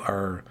you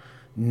are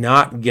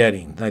not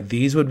getting, like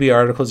these would be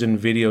articles and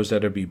videos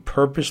that would be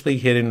purposely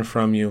hidden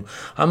from you.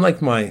 I'm like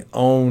my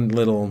own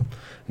little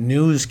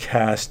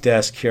newscast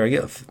desk here. I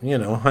get,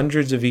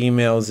 hundreds of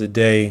emails a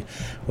day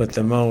with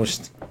the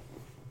most,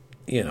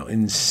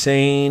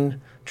 insane,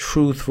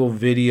 truthful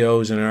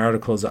videos and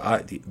articles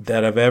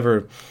that I've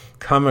ever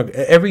come.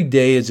 Every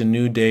day is a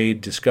new day,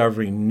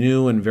 discovering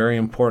new and very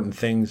important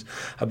things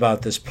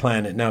about this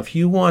planet. Now, if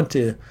you want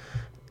to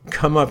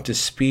come up to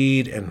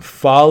speed and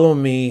follow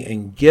me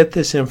and get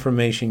this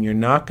information, you're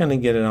not going to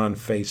get it on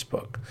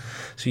Facebook.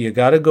 So you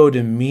got to go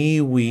to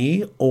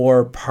MeWe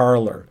or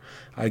Parler.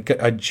 I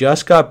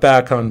just got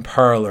back on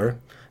Parler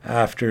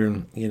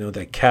after,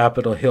 the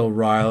Capitol Hill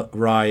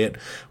riot,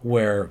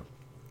 where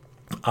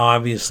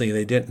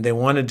obviously they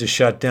wanted to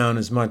shut down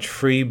as much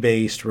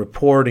free-based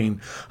reporting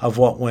of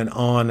what went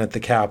on at the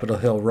Capitol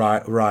Hill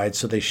riot.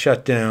 So they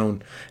shut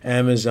down.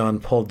 Amazon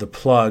pulled the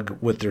plug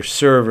with their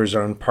servers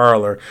on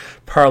Parler.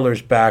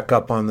 Parler's back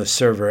up on the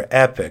server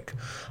Epic.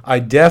 I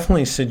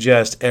definitely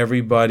suggest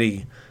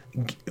everybody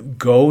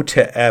go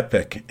to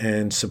Epic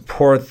and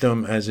support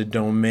them as a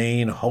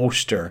domain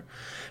hoster,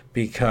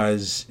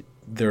 because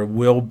there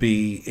will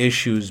be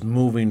issues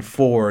moving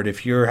forward.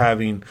 If you're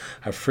having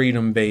a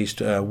freedom-based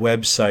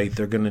website,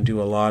 they're going to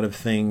do a lot of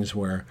things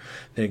where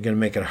they're going to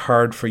make it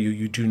hard for you.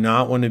 You do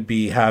not want to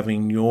be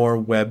having your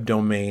web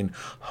domain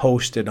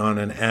hosted on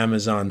an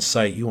Amazon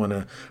site. You want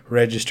to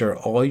register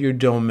all your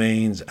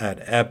domains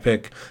at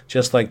Epic,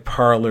 just like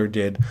Parler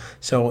did.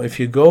 So if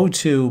you go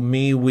to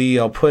MeWe,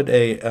 I'll put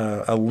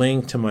a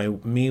link to my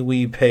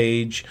MeWe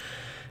page,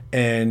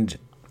 and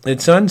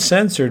it's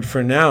uncensored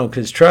for now,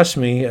 because trust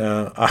me,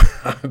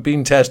 I've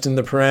been testing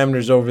the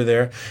parameters over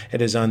there.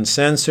 It is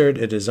uncensored.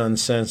 It is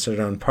uncensored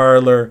on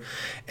Parler.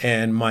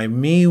 And my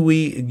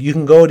MeWe, you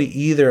can go to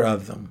either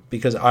of them,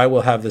 because I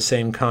will have the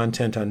same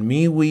content on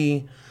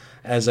MeWe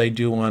as I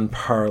do on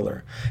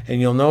Parler.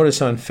 And you'll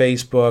notice on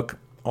Facebook,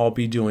 I'll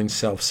be doing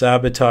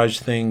self-sabotage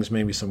things,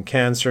 maybe some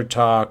cancer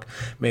talk,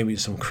 maybe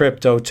some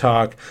crypto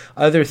talk,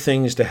 other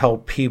things to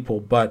help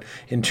people. But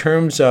in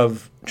terms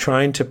of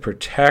trying to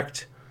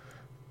protect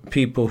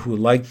people who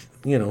like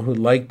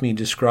me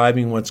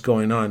describing what's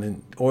going on,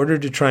 in order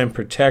to try and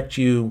protect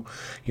you,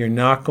 you're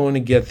not going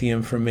to get the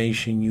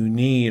information you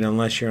need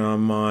unless you're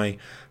on my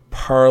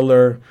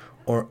Parler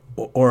or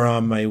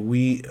on my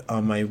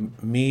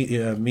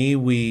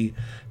MeWe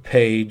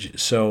page.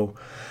 So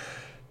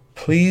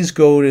please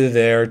go to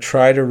there,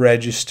 try to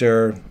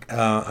register.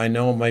 I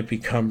know it might be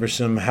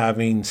cumbersome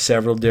having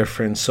several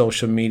different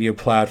social media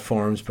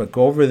platforms, but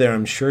go over there.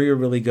 I'm sure you're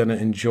really going to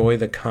enjoy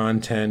the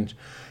content.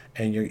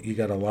 And you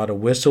got a lot of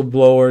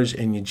whistleblowers,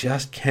 and you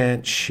just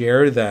can't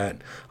share that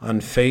on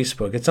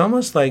Facebook. It's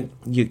almost like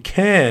you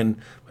can,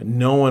 but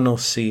no one will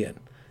see it.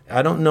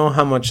 I don't know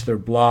how much they're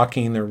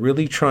blocking. They're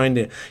really trying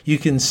to, you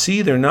can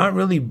see they're not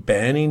really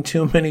banning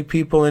too many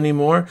people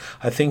anymore.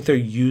 I think they're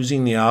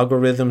using the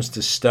algorithms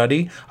to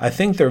study. I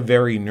think they're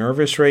very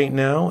nervous right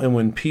now. And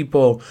when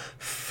people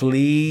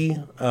flee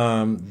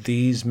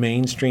these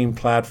mainstream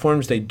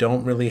platforms, they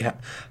don't really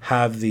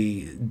have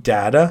the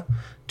data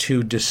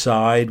to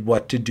decide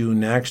what to do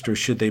next, or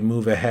should they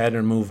move ahead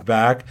or move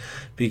back,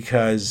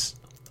 because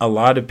a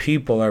lot of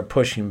people are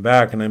pushing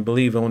back, and I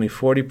believe only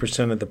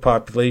 40% of the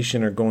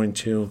population are going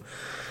to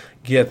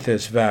get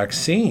this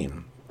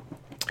vaccine.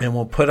 And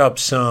we'll put up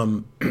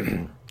some,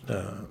 in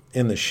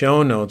the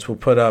show notes, we'll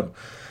put up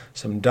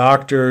some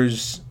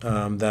doctors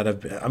that have,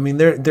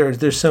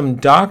 there's some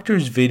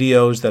doctors'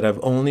 videos that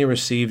I've only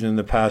received in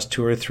the past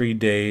 2 or 3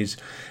 days,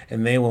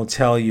 and they will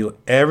tell you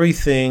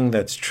everything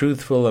that's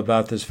truthful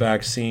about this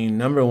vaccine.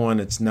 Number one,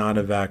 it's not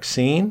a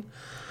vaccine.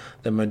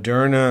 The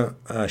Moderna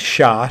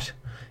shot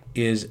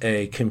is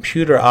a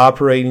computer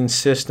operating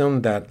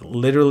system that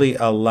literally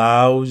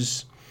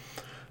allows,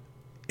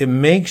 it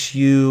makes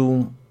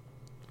you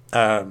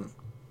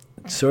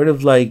sort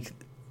of like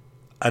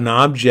an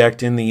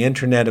object in the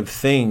Internet of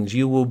Things.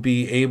 You will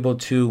be able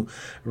to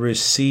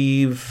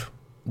receive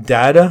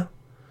data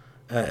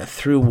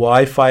through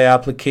Wi-Fi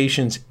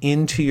applications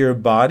into your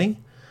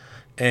body,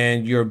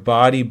 and your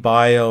body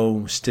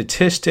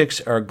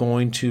biostatistics are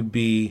going to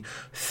be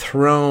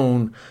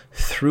thrown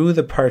through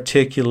the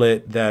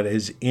particulate that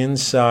is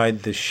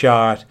inside the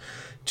shot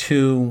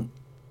to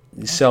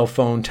cell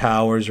phone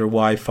towers or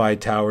Wi-Fi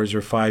towers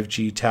or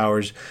 5G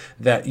towers,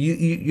 that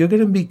you're going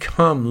to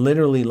become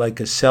literally like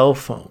a cell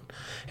phone.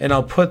 And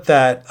I'll put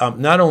that,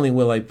 not only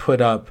will I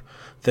put up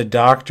the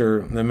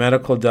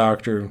medical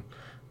doctor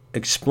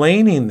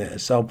explaining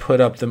this, I'll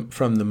put up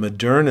from the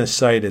Moderna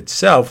site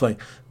itself, like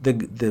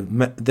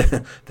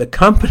the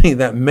company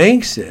that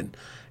makes it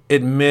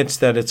admits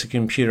that it's a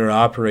computer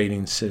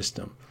operating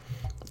system.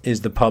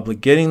 Is the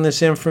public getting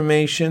this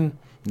information?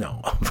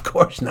 No, of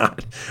course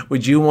not.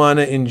 Would you want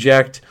to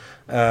inject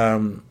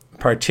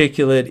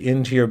particulate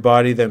into your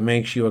body that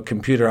makes you a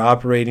computer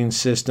operating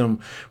system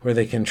where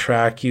they can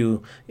track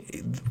you?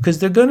 Because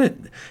they're gonna,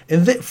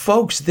 and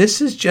folks, this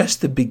is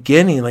just the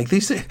beginning. Like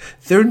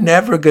they're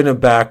never gonna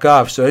back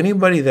off. So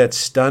anybody that's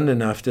stunned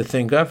enough to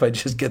think, oh, if I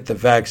just get the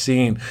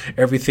vaccine,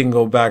 everything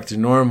go back to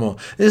normal.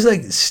 This is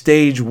like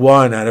stage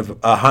 1 out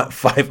of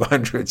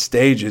 500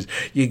 stages.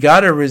 You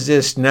gotta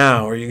resist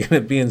now, or you're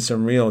gonna be in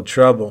some real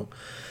trouble.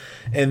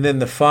 And then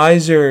the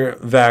Pfizer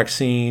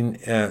vaccine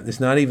is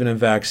not even a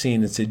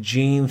vaccine, it's a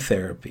gene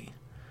therapy.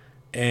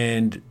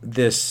 And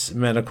this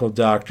medical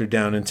doctor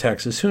down in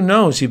Texas, who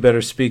knows, he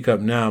better speak up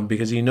now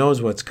because he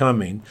knows what's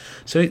coming.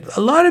 So a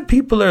lot of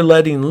people are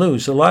letting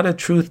loose. A lot of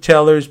truth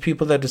tellers,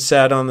 people that have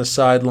sat on the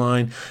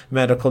sideline,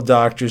 medical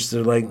doctors,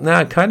 they're like,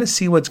 nah, kind of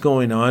see what's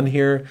going on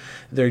here.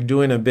 They're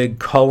doing a big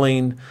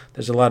culling.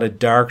 There's a lot of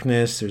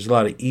darkness. There's a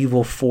lot of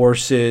evil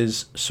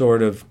forces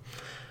sort of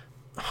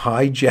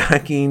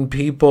hijacking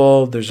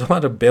people. There's a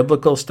lot of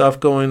biblical stuff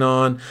going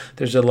on.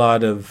 There's a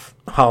lot of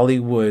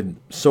Hollywood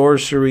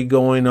sorcery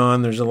going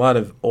on. There's a lot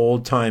of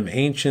old-time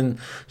ancient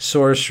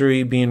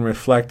sorcery being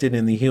reflected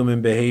in the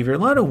human behavior. A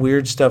lot of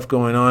weird stuff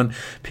going on.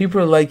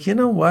 People are like, you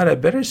know what? I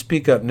better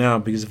speak up now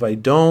because if I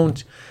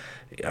don't,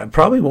 I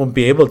probably won't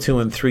be able to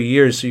in 3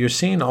 years. So you're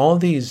seeing all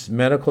these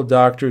medical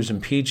doctors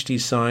and PhD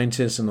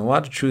scientists and a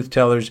lot of truth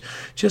tellers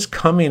just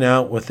coming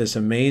out with this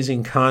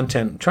amazing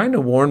content, trying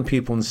to warn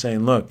people and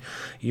saying, look,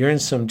 you're in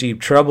some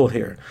deep trouble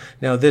here.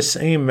 Now, this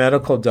same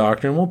medical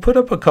doctor, and we'll put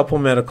up a couple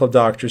medical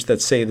doctors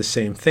that say the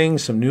same thing,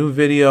 some new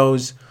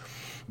videos.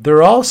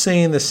 They're all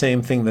saying the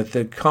same thing, that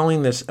they're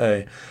calling this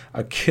a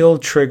kill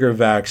trigger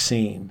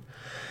vaccine.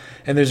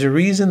 And there's a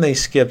reason they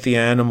skip the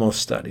animal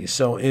studies.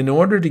 So in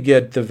order to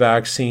get the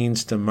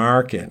vaccines to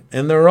market,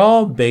 and they're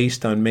all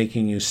based on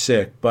making you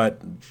sick,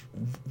 but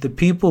the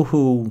people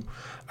who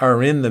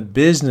are in the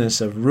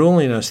business of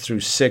ruling us through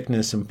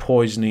sickness and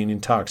poisoning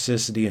and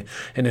toxicity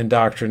and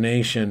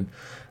indoctrination,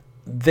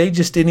 they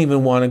just didn't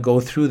even want to go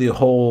through the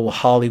whole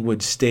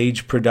Hollywood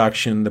stage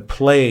production, the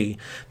play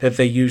that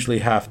they usually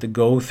have to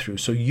go through.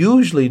 So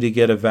usually to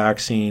get a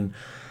vaccine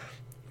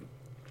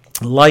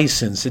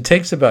licensed, it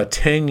takes about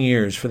 10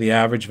 years for the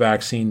average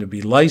vaccine to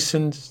be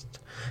licensed,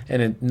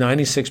 and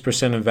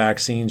 96% of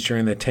vaccines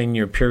during the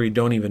 10-year period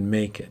don't even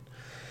make it.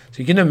 So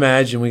you can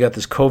imagine we got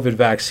this COVID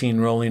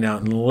vaccine rolling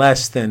out in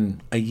less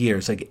than a year.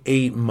 It's like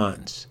 8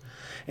 months.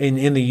 And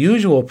in the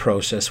usual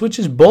process, which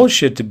is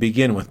bullshit to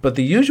begin with, but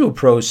the usual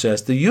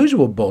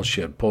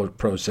bullshit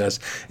process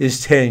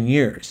is 10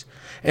 years.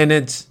 And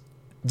it's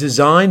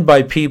designed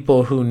by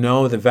people who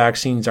know the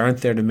vaccines aren't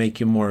there to make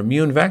you more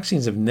immune.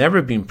 Vaccines have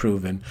never been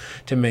proven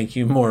to make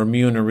you more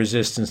immune or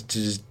resistant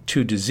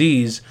to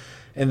disease.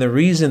 And the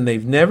reason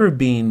they've never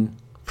been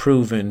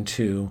proven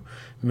to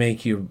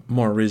make you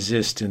more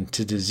resistant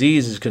to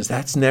disease is because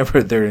that's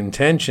never their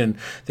intention.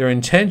 Their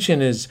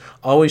intention is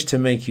always to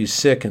make you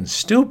sick and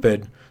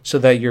stupid so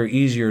that you're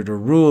easier to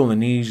rule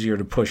and easier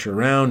to push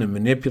around and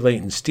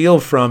manipulate and steal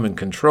from and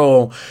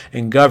control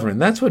and govern.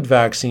 That's what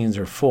vaccines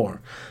are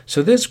for.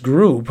 So this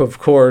group, of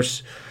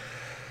course,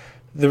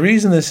 the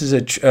reason this is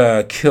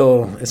a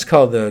kill, it's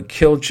called the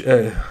kill,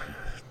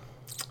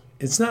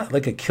 it's not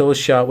like a kill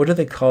shot. What do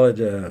they call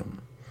it?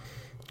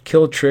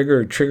 Kill trigger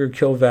or trigger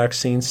kill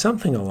vaccine,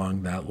 something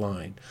along that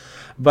line.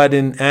 But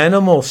in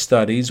animal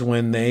studies,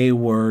 when they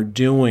were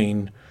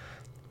doing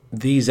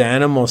these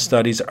animal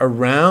studies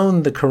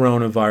around the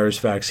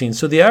coronavirus vaccine.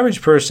 So the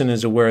average person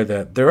is aware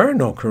that there are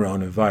no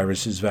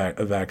coronavirus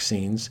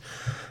vaccines.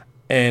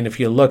 And if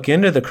you look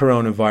into the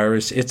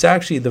coronavirus, it's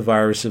actually the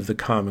virus of the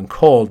common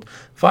cold.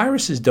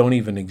 Viruses don't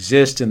even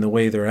exist in the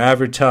way they're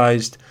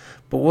advertised,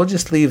 but we'll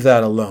just leave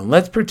that alone.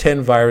 Let's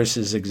pretend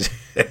viruses exist.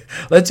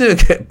 Let's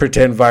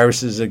pretend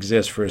viruses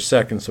exist for a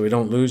second so we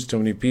don't lose too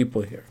many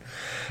people here.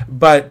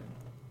 But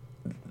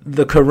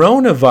the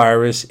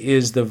coronavirus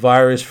is the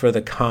virus for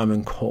the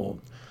common cold.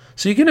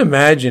 So you can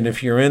imagine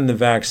if you're in the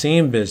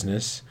vaccine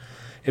business,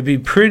 it'd be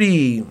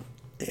pretty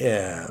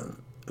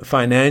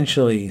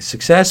financially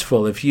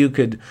successful if you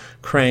could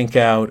crank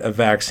out a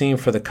vaccine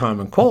for the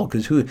common cold,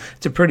 because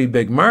it's a pretty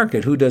big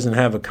market. Who doesn't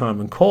have a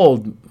common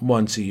cold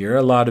once a year?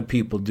 A lot of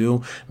people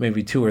do,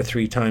 maybe 2 or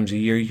 3 times a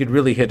year. You could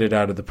really hit it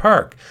out of the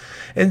park.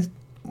 And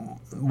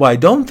why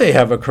don't they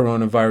have a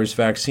coronavirus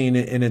vaccine?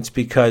 And it's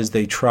because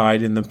they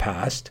tried in the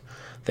past.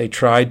 They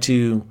tried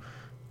to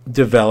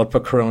develop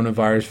a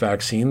coronavirus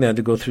vaccine. They had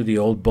to go through the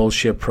old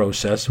bullshit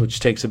process, which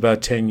takes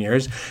about 10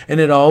 years, and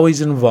it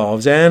always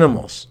involves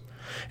animals.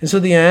 And so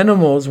the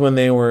animals, when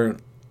they were,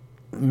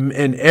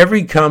 and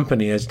every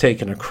company has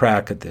taken a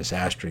crack at this,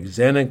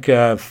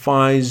 AstraZeneca,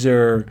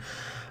 Pfizer,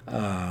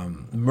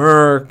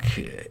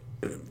 Merck,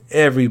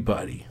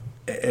 everybody,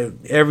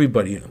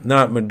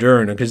 not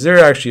Moderna, because they're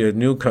actually a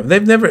new company.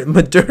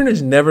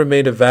 Moderna's never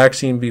made a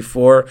vaccine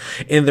before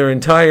in their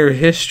entire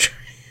history.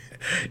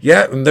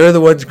 Yeah, and they're the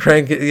ones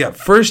cranking. Yeah,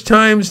 first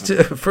time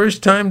to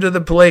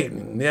the plate.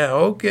 Yeah,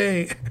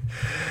 okay.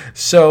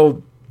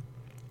 So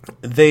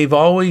they've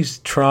always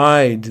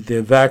tried,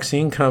 the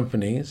vaccine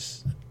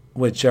companies,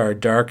 which are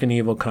dark and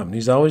evil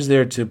companies, always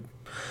there to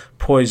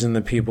poison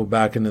the people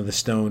back into the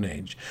Stone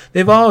Age.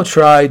 They've all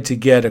tried to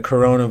get a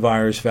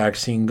coronavirus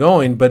vaccine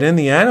going, but in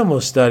the animal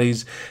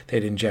studies,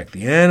 they'd inject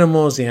the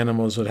animals. The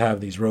animals would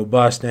have these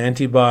robust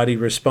antibody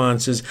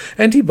responses.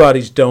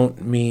 Antibodies don't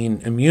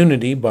mean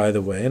immunity, by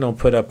the way, and I'll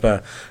put up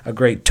a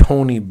great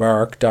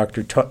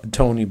Dr.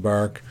 Tony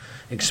Bark,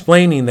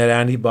 explaining that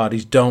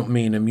antibodies don't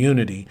mean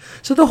immunity.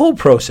 So the whole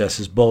process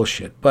is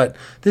bullshit, but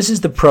this is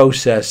the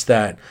process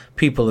that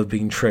people have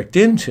been tricked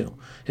into.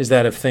 Is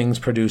that if things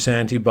produce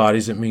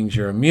antibodies, it means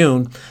you're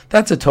immune.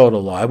 That's a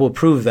total lie. We'll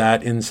prove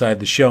that inside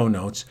the show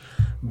notes.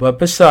 But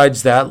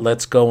besides that,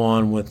 let's go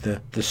on with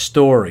the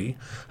story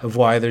of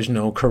why there's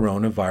no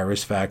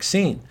coronavirus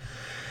vaccine.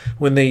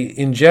 When they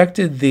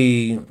injected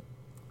the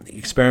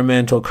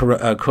experimental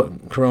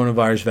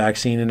coronavirus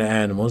vaccine into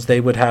animals, they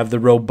would have the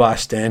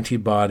robust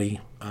antibody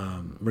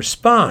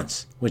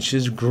response, which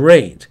is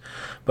great.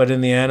 But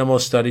in the animal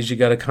studies, you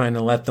got to kind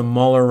of let them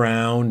mull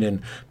around and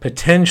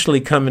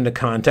potentially come into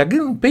contact.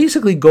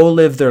 Basically, go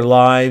live their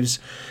lives,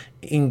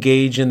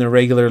 engage in the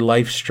regular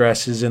life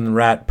stresses in the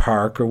rat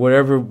park or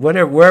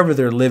wherever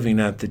they're living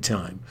at the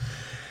time,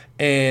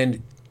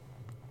 and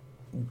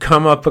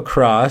come up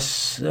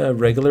across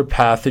regular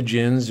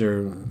pathogens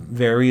or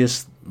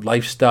various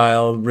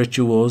lifestyle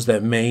rituals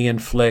that may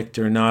inflict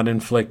or not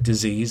inflict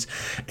disease.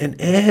 And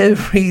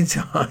every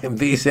time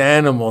these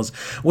animals,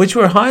 which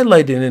were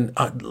highlighted in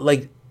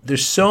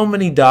there's so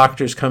many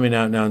doctors coming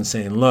out now and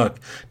saying,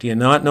 look, do you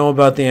not know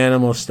about the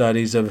animal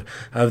studies of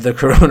the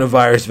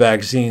coronavirus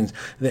vaccines?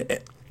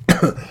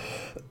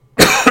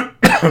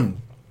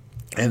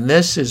 And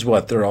this is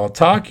what they're all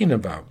talking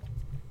about.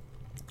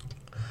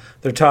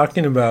 They're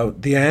talking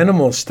about the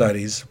animal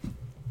studies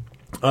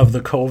of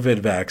the COVID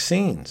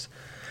vaccines.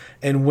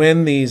 And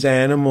when these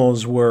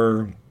animals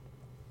were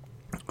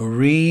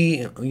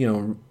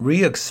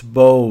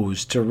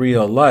re-exposed to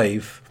real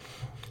life,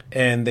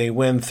 and they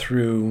went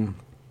through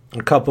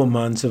a couple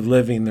months of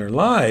living their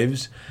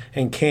lives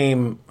and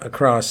came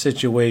across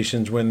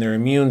situations when their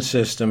immune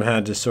system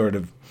had to sort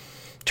of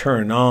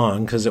turn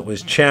on because it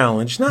was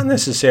challenged, not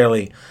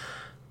necessarily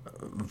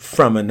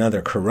from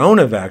another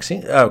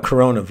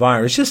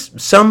coronavirus, just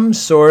some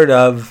sort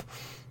of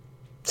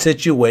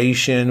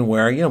situation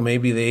where,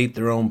 maybe they ate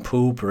their own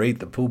poop or ate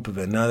the poop of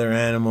another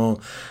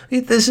animal.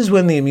 This is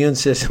when the immune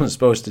system is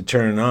supposed to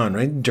turn on,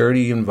 right?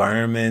 Dirty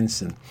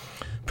environments and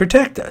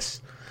protect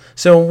us.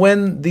 So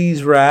when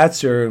these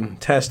rats or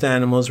test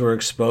animals were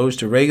exposed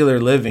to regular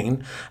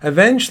living,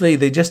 eventually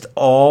they just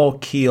all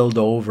keeled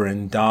over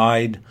and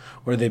died,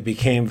 or they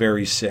became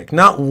very sick.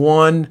 Not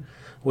one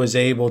was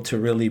able to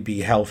really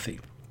be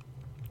healthy.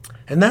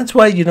 And that's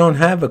why you don't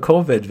have a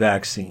COVID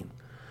vaccine.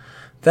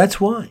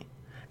 That's why.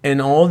 And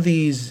all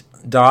these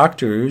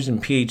doctors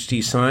and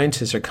PhD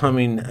scientists are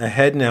coming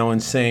ahead now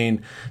and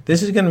saying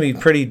this is going to be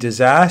pretty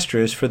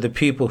disastrous for the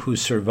people who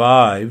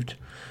survived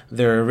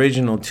their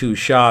original 2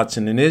 shots.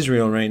 And in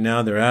Israel right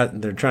now,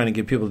 they're trying to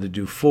get people to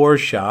do 4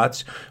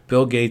 shots.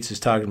 Bill Gates is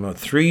talking about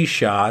 3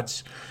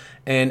 shots.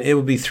 And it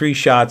will be 3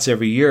 shots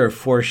every year,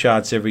 4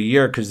 shots every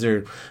year, because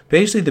they're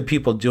basically, the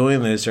people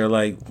doing this are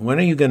like, when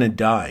are you going to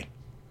die?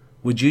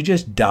 Would you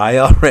just die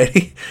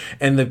already?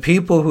 And the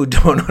people who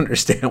don't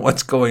understand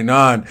what's going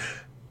on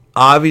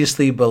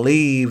obviously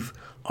believe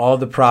all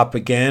the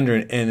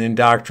propaganda and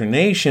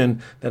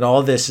indoctrination that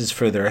all this is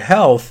for their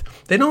health.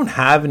 They don't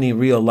have any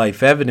real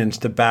life evidence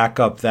to back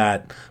up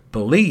that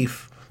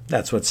belief.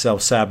 That's what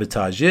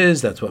self-sabotage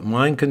is. That's what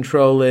mind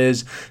control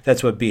is.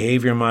 That's what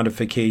behavior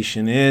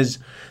modification is.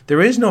 There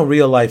is no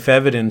real-life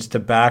evidence to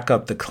back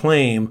up the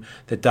claim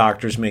that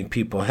doctors make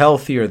people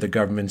healthy, or the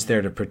government's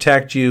there to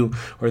protect you,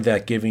 or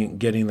that getting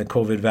the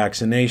COVID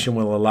vaccination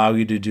will allow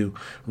you to do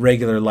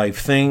regular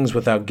life things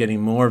without getting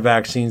more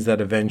vaccines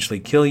that eventually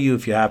kill you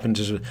if you happen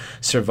to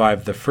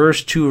survive the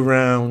first 2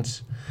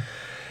 rounds.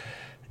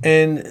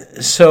 And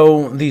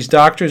so these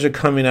doctors are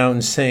coming out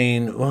and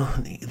saying, well,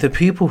 the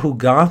people who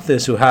got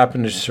this, who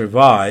happen to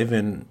survive,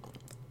 and,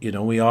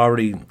 we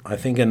already, I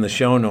think in the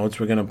show notes,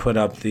 we're going to put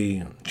up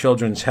the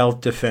Children's Health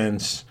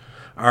Defense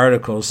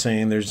article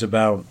saying there's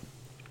about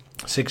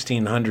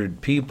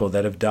 1,600 people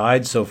that have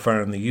died so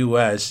far in the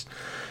U.S.,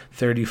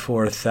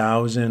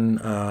 34,000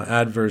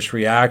 adverse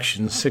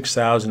reactions,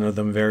 6,000 of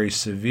them very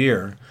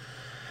severe.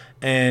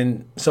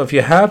 And so if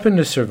you happen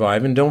to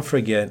survive, and don't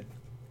forget,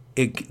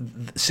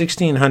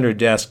 1,600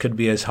 deaths could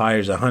be as high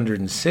as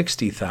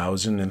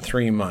 160,000 in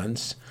 3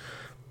 months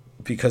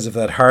because of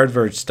that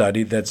Harvard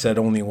study that said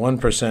only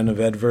 1% of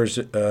adverse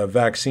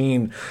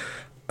vaccine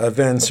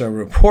events are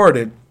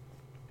reported.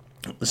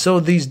 So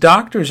these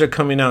doctors are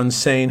coming out and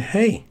saying,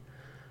 hey,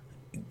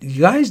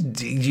 you guys,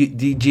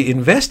 did you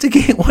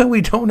investigate why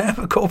we don't have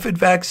a COVID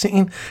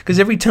vaccine? Because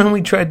every time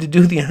we tried to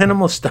do the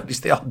animal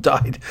studies, they all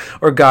died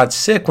or got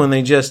sick when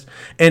they just,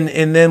 and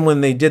then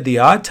when they did the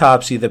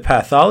autopsy, the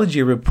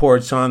pathology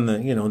reports on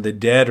the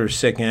dead or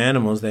sick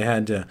animals, they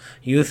had to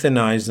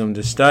euthanize them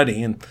to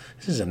study. And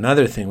this is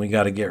another thing we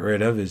got to get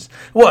rid of is,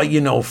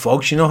 well,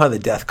 folks, you know how the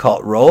death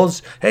cult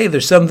rolls. Hey,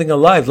 there's something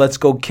alive. Let's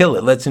go kill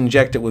it. Let's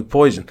inject it with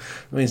poison.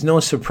 I mean, it's no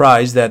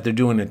surprise that they're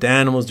doing it to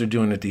animals. They're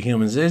doing it to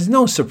humans. There's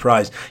no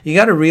surprise. You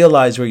got to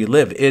realize where you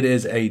live. It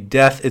is a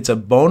death. It's a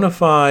bona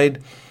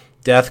fide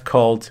death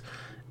cult,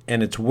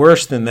 and it's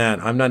worse than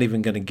that. I'm not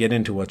even going to get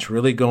into what's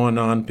really going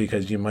on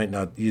because you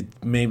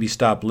maybe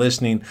stop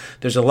listening.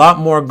 There's a lot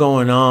more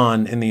going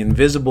on in the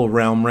invisible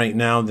realm right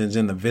now than's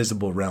in the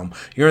visible realm.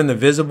 You're in the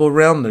visible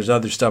realm. There's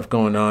other stuff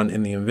going on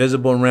in the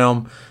invisible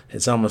realm.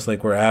 It's almost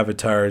like we're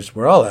avatars.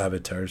 We're all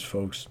avatars,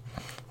 folks.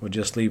 We'll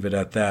just leave it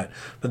at that.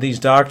 But these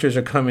doctors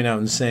are coming out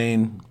and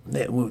saying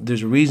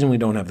there's a reason we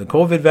don't have the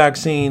COVID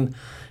vaccine.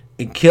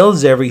 It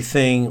kills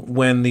everything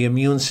when the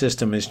immune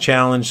system is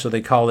challenged, so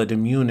they call it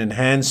immune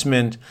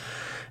enhancement.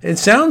 It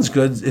sounds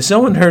good. If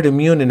someone heard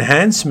immune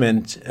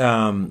enhancement,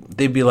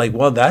 they'd be like,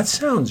 well, that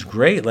sounds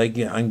great. Like,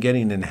 I'm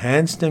getting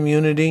enhanced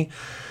immunity.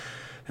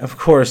 Of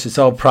course, it's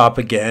all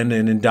propaganda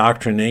and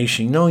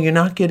indoctrination. No, you're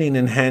not getting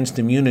enhanced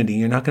immunity.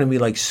 You're not going to be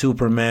like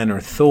Superman or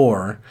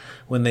Thor.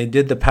 When they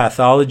did the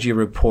pathology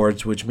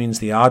reports, which means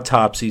the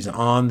autopsies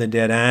on the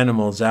dead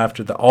animals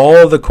after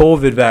all the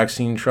COVID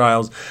vaccine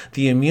trials,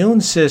 the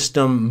immune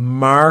system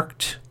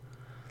marked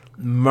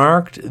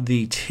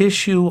the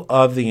tissue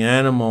of the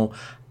animal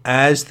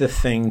as the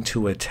thing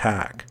to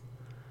attack.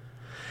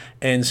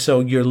 And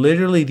so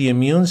the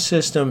immune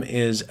system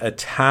is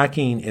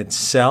attacking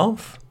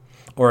itself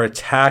or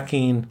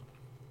attacking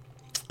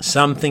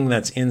something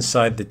that's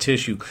inside the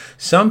tissue.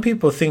 Some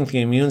people think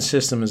the immune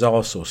system is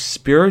also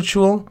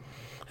spiritual,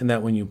 and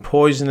that when you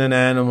poison an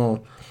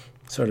animal,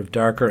 sort of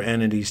darker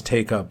entities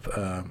take up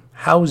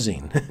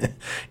housing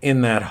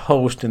in that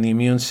host, and the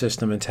immune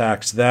system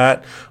attacks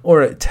that,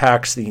 or it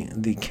attacks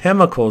the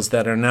chemicals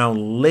that are now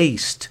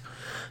laced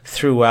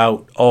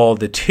throughout all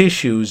the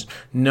tissues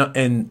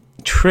and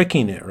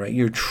tricking it, right?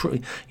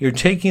 You're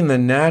taking the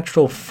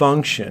natural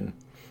function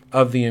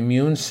of the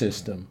immune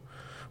system,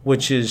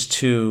 which is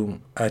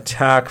to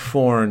attack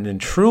foreign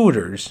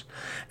intruders,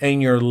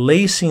 and you're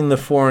lacing the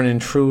foreign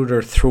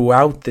intruder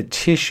throughout the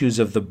tissues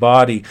of the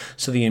body,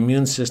 so the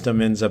immune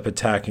system ends up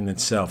attacking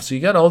itself. So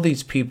you got all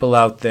these people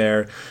out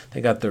there,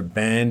 they got their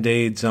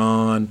Band-Aids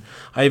on.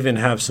 I even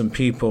have some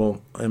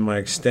people in my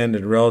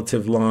extended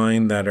relative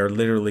line that are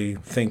literally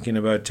thinking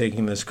about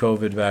taking this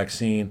COVID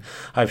vaccine.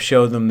 I've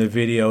showed them the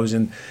videos,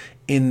 and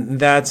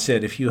that's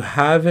it. If you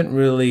haven't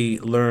really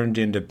learned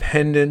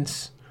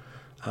independence,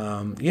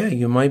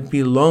 you might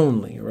be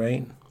lonely,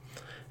 right?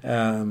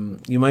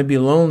 You might be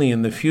lonely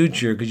in the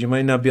future because you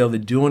might not be able to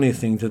do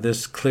anything till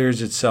this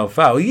clears itself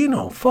out.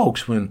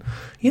 Folks, when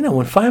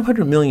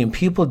 500 million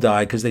people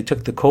die because they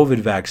took the COVID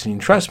vaccine,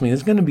 trust me,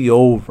 it's going to be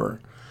over.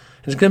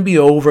 It's going to be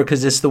over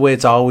because it's the way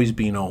it's always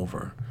been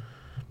over.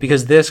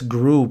 Because this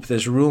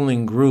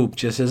ruling group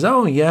just says,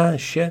 oh, yeah,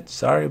 shit,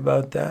 sorry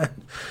about that.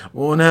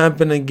 Won't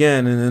happen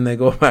again. And then they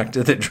go back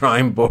to the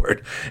drawing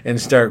board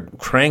and start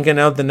cranking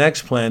out the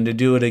next plan to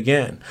do it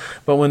again.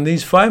 But when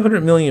these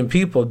 500 million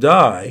people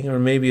die, or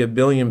maybe 1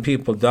 billion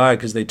people die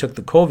because they took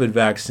the COVID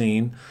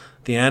vaccine,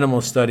 the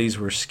animal studies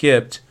were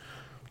skipped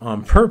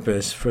on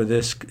purpose for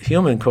this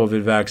human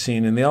COVID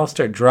vaccine, and they all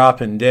start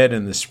dropping dead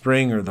in the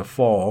spring or the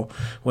fall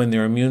when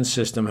their immune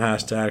system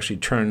has to actually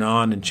turn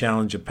on and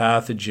challenge a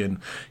pathogen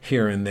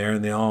here and there,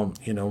 and they all,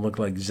 look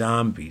like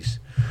zombies.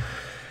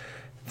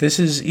 This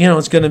is,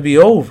 it's going to be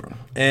over.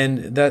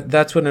 And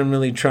that's what I'm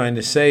really trying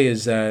to say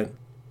is that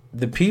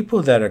the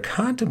people that are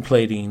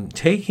contemplating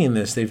taking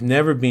this, they've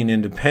never been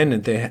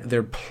independent.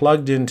 They're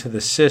plugged into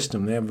the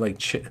system. They have like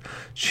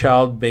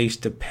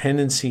child-based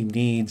dependency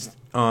needs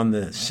on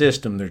the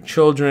system. Their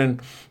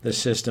children, the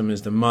system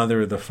is the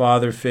mother or the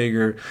father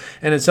figure,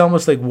 and it's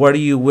almost like, what are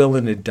you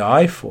willing to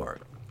die for?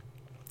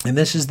 And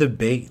this is the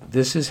bait.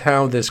 This is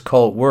how this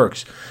cult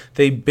works.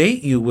 They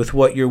bait you with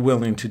what you're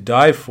willing to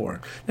die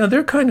for. Now,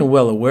 they're kind of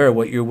well aware of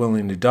what you're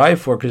willing to die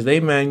for because they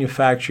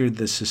manufactured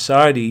the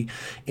society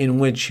in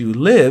which you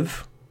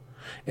live,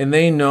 and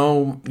they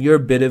know you're a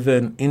bit of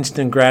an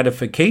instant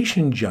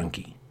gratification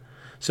junkie.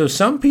 So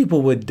some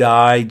people would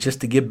die just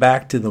to get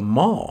back to the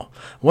mall.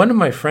 One of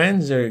my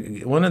friends, or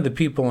one of the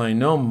people I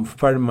know,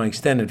 part of my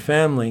extended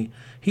family,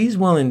 he's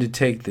willing to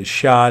take the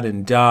shot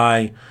and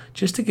die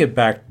just to get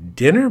back to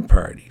dinner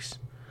parties.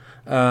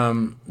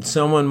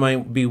 Someone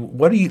might be,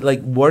 what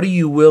are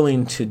you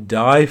willing to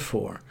die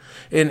for?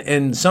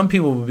 And some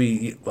people would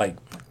be like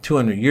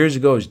 200 years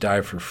ago is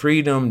die for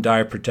freedom,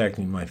 die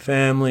protecting my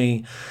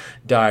family,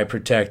 die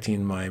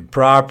protecting my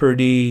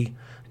property,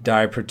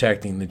 die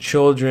protecting the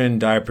children,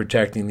 die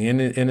protecting the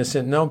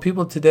innocent. No,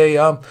 people today,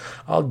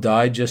 I'll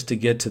die just to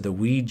get to the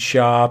weed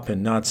shop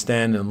and not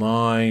stand in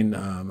line.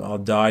 I'll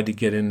die to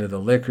get into the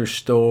liquor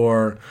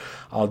store.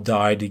 I'll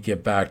die to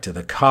get back to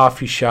the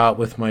coffee shop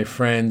with my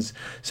friends.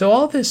 So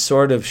all this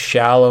sort of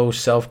shallow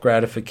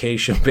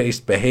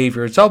self-gratification-based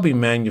behavior, it's all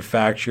being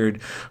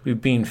manufactured. We've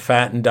been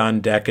fattened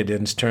on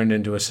decadence, turned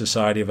into a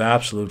society of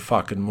absolute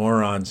fucking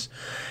morons.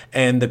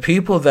 And the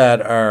people that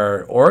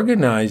are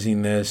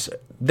organizing this,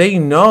 they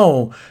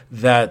know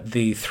that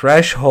the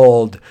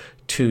threshold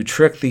to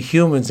trick the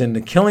humans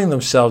into killing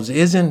themselves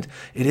isn't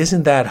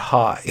that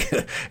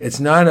high.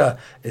 It's not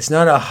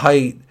a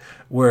height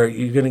where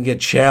you're going to get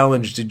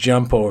challenged to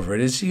jump over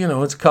it. It's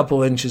a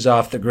couple inches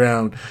off the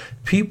ground.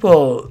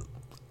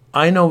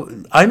 I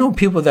know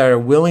people that are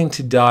willing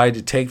to die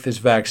to take this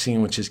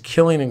vaccine, which is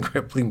killing and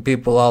crippling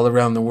people all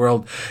around the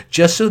world,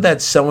 just so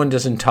that someone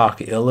doesn't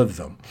talk ill of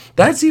them.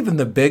 That's even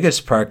the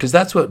biggest part, because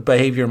that's what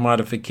behavior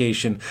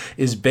modification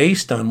is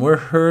based on. We're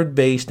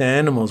herd-based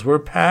animals. We're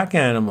pack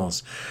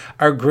animals.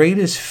 Our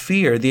greatest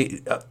fear,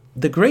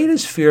 the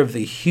greatest fear of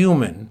the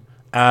human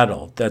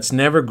adult that's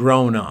never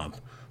grown up,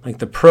 like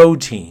the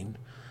protein,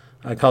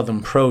 I call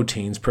them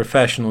proteins,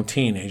 professional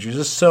teenagers.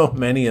 There's so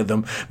many of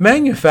them.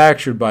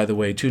 Manufactured, by the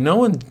way, too. No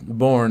one's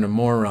born a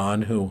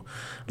moron who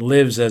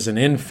lives as an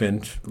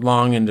infant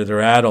long into their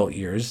adult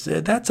years.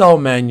 That's all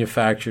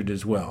manufactured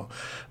as well.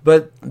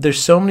 But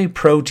there's so many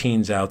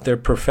proteins out there,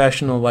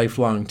 professional,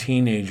 lifelong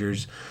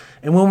teenagers.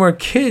 And when we're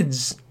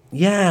kids,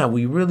 yeah,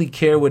 we really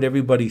care what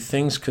everybody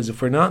thinks, because if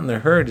we're not in the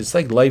herd, it's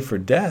like life or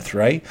death,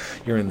 right?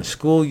 You're in the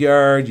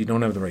schoolyard, you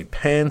don't have the right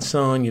pants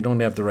on, you don't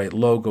have the right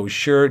logo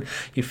shirt,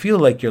 you feel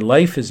like your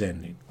life is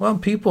ending. Well,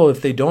 people,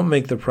 if they don't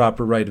make the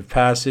proper rite of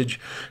passage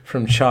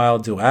from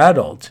child to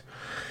adult,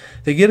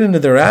 they get into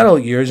their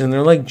adult years and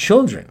they're like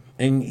children.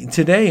 And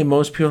today,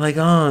 most people are like,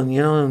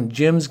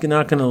 Jim's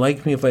not going to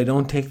like me if I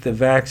don't take the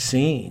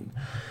vaccine.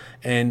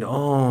 And,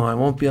 I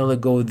won't be able to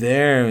go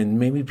there, and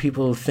maybe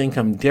people will think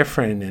I'm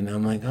different. And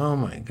I'm like, oh,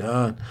 my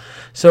God.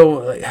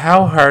 So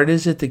how hard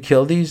is it to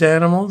kill these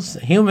animals,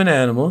 human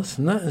animals?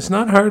 It's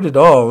not hard at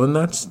all.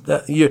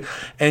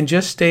 And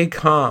just stay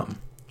calm.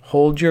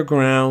 Hold your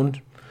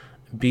ground.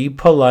 Be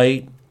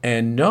polite.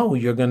 And know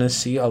you're going to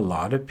see a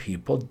lot of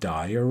people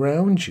die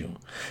around you. And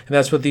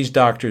that's what these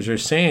doctors are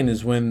saying,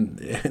 is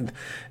when...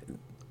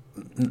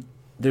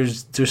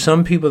 There's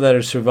some people that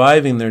are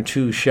surviving their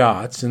 2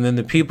 shots, and then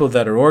the people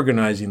that are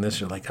organizing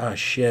this are like, oh,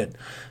 shit,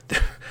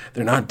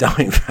 they're not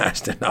dying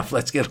fast enough.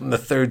 Let's get them the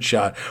 3rd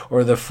shot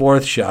or the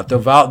 4th shot.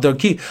 They'll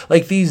keep,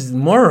 like these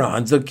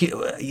morons, they'll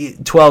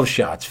keep 12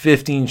 shots,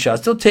 15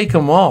 shots. They'll take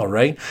them all,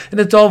 right? And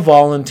it's all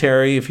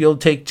voluntary. If you'll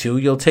take 2,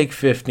 you'll take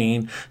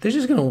 15. They're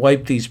just going to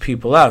wipe these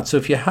people out. So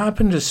if you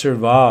happen to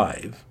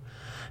survive,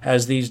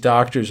 as these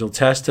doctors will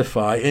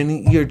testify,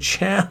 and you're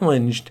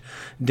challenged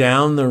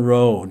down the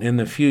road in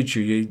the future,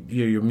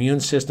 your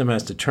immune system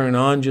has to turn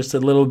on just a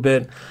little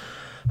bit.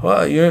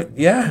 Well,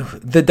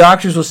 the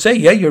doctors will say,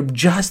 you're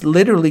just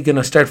literally going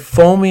to start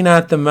foaming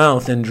at the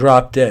mouth and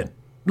drop dead.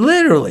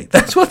 Literally.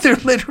 That's what they're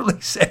literally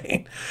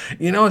saying.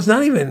 It's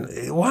not even,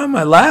 why am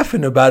I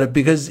laughing about it?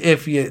 Because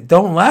if you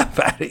don't laugh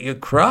at it, you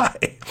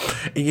cry.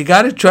 You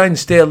got to try and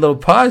stay a little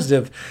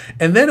positive.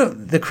 And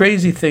then the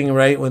crazy thing,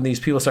 right, when these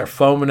people start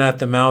foaming at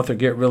the mouth or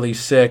get really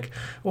sick,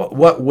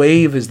 what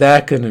wave is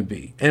that going to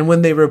be? And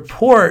when they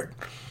report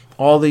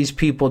all these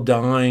people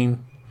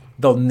dying,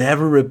 they'll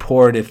never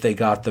report if they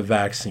got the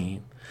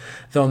vaccine.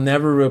 They'll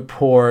never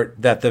report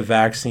that the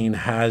vaccine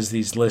has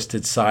these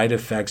listed side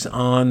effects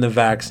on the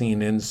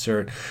vaccine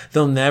insert.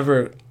 They'll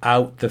never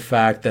out the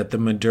fact that the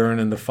Moderna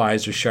and the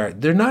Pfizer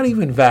shot, they're not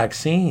even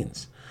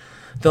vaccines.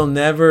 They'll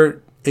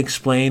never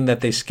explain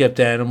that they skipped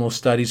animal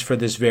studies for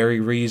this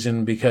very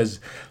reason, because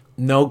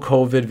no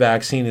COVID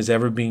vaccine is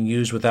ever being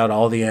used without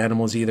all the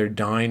animals either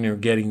dying or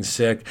getting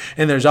sick.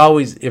 And there's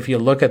always, if you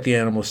look at the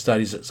animal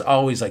studies, it's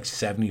always like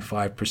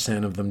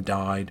 75% of them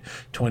died,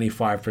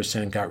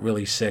 25% got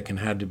really sick and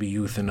had to be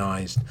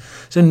euthanized.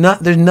 So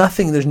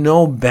there's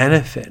no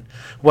benefit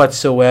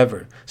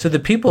whatsoever. So the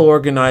people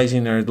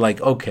organizing are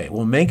like, okay,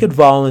 we'll make it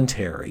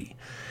voluntary,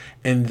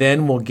 and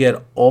then we'll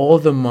get all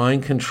the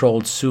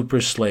mind-controlled super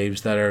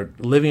slaves that are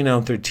living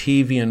out their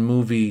TV and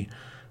movie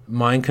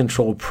mind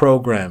control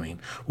programming.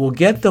 We'll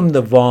get them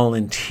to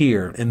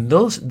volunteer, and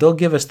they'll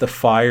give us the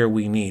fire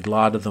we need. A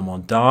lot of them will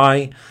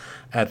die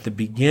at the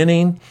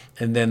beginning,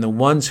 and then the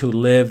ones who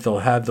live, they'll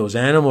have those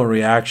animal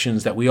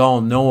reactions that we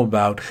all know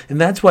about.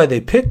 And that's why they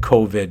picked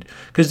COVID,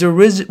 because there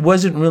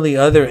wasn't really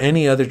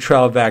any other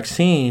trial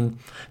vaccine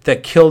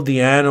that killed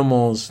the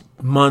animals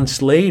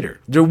months later.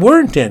 There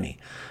weren't any.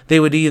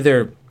 They would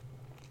either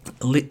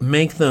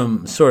make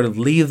them sort of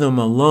leave them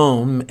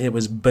alone, it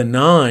was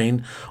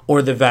benign,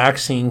 or the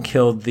vaccine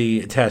killed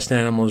the test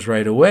animals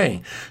right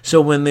away. So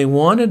when they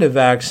wanted a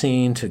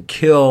vaccine to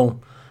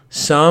kill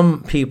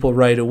some people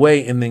right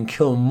away and then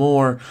kill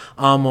more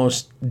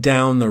almost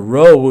down the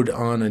road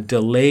on a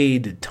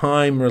delayed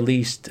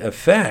time-released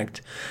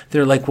effect,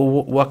 they're like,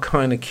 well, what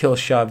kind of kill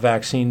shot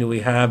vaccine do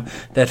we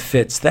have that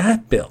fits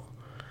that bill?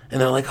 And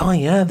they're like, oh,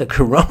 yeah, the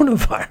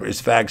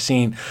coronavirus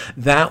vaccine,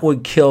 that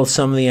would kill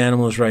some of the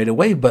animals right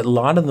away. But a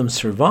lot of them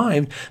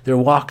survived. They're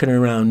walking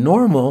around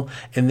normal.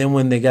 And then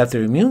when they got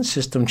their immune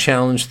system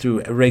challenged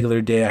through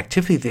regular day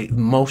activity,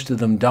 most of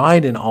them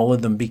died and all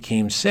of them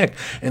became sick.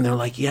 And they're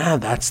like, yeah,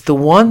 that's the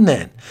one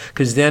then.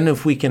 Because then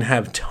if we can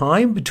have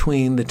time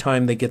between the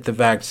time they get the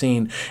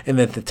vaccine and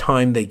at the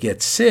time they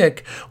get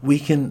sick, we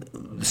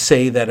can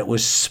say that it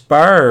was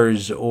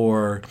SPARS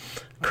or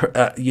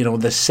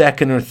the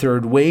second or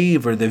third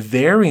wave or the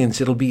variants.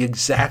 It'll be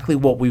exactly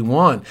what we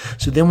want.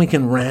 So then we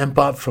can ramp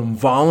up from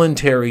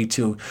voluntary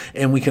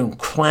and we can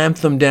clamp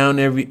them down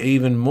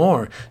even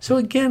more. So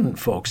again,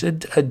 folks, a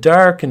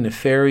dark and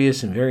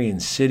nefarious and very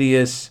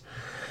insidious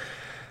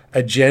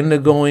agenda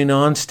going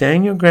on.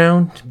 Stand your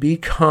ground. Be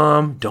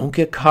calm. Don't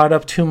get caught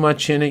up too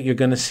much in it. You're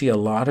going to see a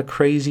lot of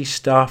crazy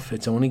stuff.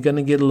 It's only going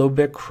to get a little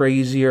bit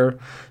crazier.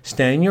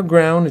 Stand your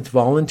ground. It's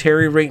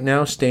voluntary right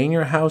now. Stay in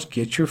your house.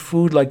 Get your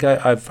food like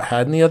I've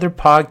had in the other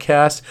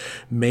podcasts.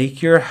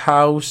 Make your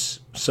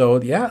house.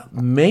 So yeah,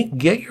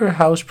 get your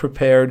house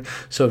prepared.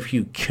 So if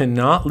you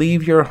cannot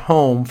leave your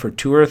home for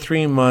 2 or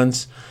 3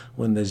 months,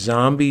 when the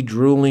zombie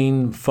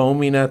drooling,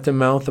 foaming at the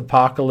mouth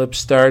apocalypse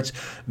starts,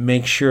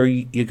 make sure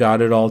you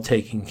got it all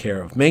taken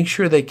care of. Make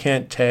sure they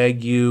can't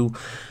tag you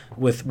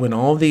with when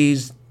all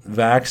these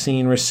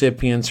vaccine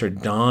recipients are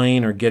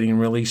dying or getting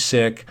really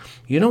sick.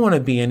 You don't want to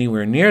be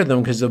anywhere near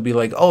them because they'll be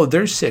like, oh,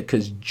 they're sick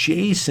because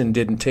Jason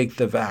didn't take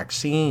the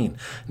vaccine.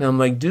 And I'm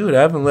like, dude,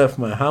 I haven't left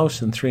my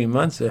house in 3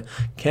 months. It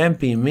can't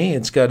be me.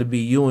 It's got to be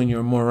you and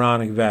your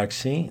moronic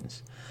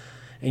vaccines.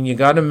 And you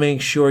got to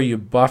make sure you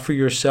buffer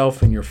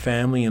yourself and your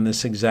family in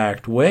this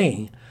exact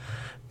way,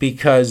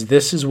 because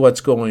this is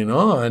what's going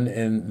on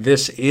and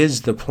this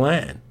is the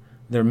plan.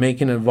 They're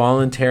making it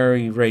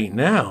voluntary right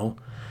now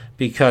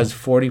because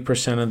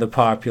 40% of the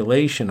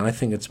population, I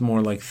think it's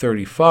more like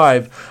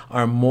 35,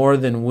 are more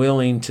than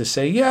willing to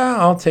say, yeah,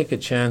 I'll take a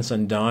chance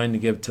on dying to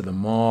get to the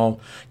mall,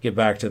 get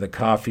back to the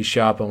coffee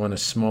shop. I want to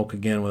smoke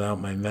again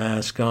without my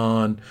mask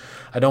on.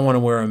 I don't want to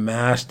wear a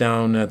mask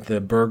down at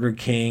the Burger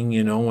King,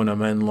 when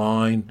I'm in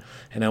line,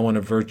 and I want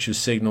to virtue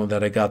signal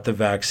that I got the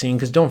vaccine.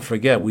 Because don't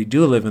forget, we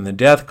do live in the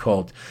death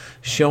cult.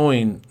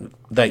 Showing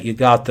that you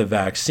got the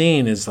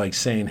vaccine is like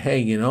saying,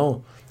 hey,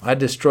 I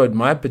destroyed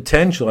my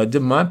potential. I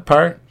did my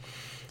part.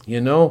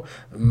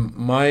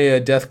 My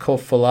death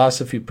cult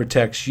philosophy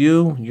protects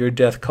you. Your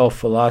death cult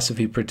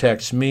philosophy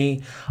protects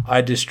me.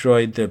 I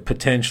destroyed the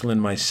potential in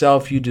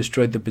myself. You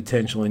destroyed the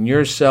potential in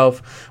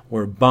yourself.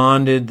 We're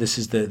bonded. This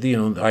is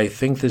I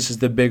think this is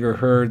the bigger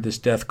herd, this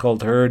death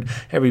cult herd.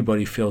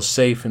 Everybody feels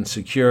safe and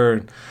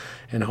secure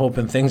and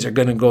hoping things are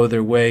going to go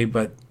their way.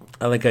 But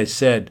like I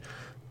said,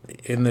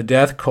 in the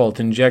death cult,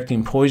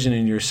 injecting poison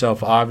in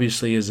yourself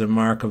obviously is a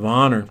mark of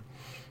honor.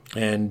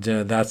 And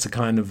that's the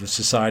kind of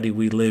society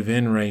we live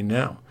in right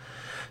now.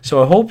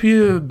 So I hope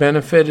you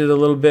benefited a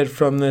little bit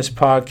from this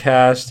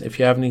podcast. If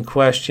you have any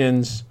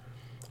questions,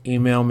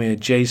 email me at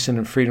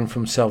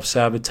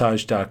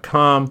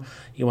jason@freedomfromselfsabotage.com.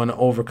 You want to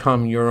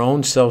overcome your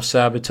own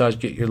self-sabotage,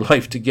 get your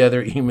life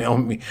together, email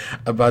me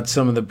about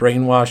some of the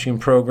brainwashing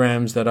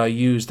programs that I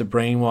use to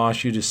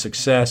brainwash you to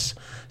success.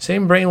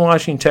 Same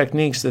brainwashing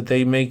techniques that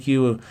they make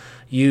you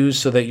use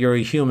so that you're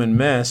a human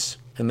mess,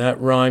 and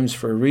that rhymes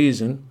for a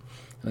reason.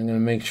 I'm going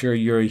to make sure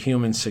you're a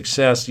human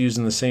success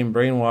using the same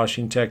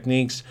brainwashing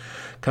techniques.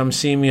 Come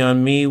see me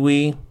on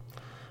MeWe.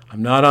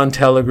 I'm not on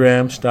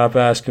Telegram. Stop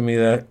asking me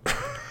that.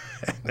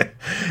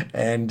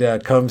 And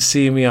come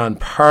see me on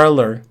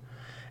Parler.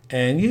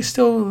 And you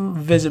still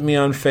visit me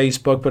on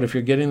Facebook. But if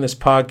you're getting this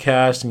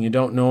podcast and you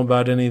don't know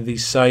about any of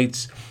these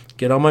sites,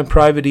 get on my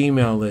private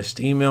email list.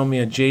 Email me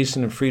at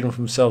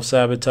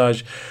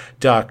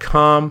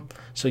jason@freedomfromselfsabotage.com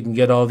so you can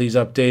get all these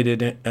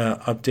updated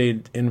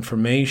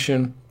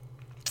information.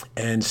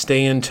 And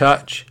stay in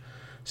touch.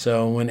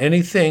 So when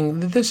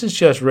this is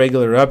just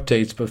regular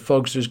updates, but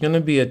folks, there's going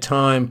to be a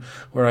time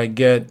where I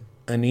get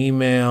an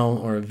email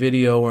or a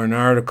video or an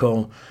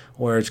article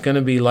where it's going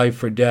to be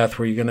life or death,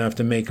 where you're going to have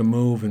to make a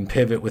move and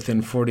pivot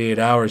within 48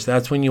 hours.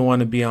 That's when you want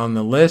to be on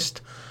the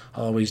list.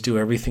 I'll always do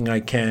everything I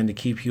can to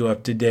keep you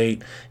up to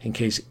date in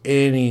case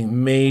any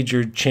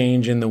major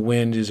change in the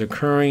wind is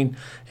occurring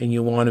and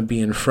you want to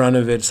be in front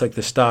of it. It's like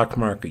the stock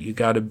market. You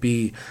got to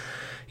be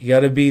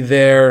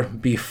there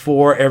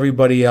before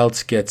everybody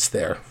else gets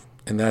there.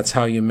 And that's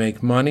how you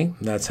make money.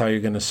 That's how you're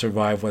going to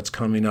survive what's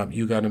coming up.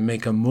 You got to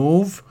make a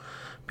move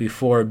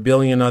before a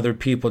billion other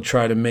people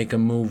try to make a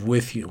move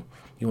with you.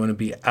 You want to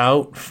be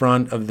out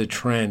front of the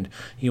trend.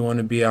 You want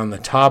to be on the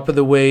top of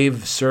the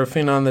wave,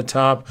 surfing on the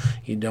top.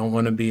 You don't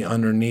want to be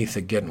underneath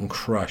it, getting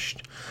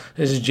crushed.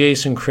 This is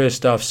Jason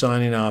Christoff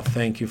signing off.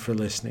 Thank you for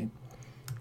listening.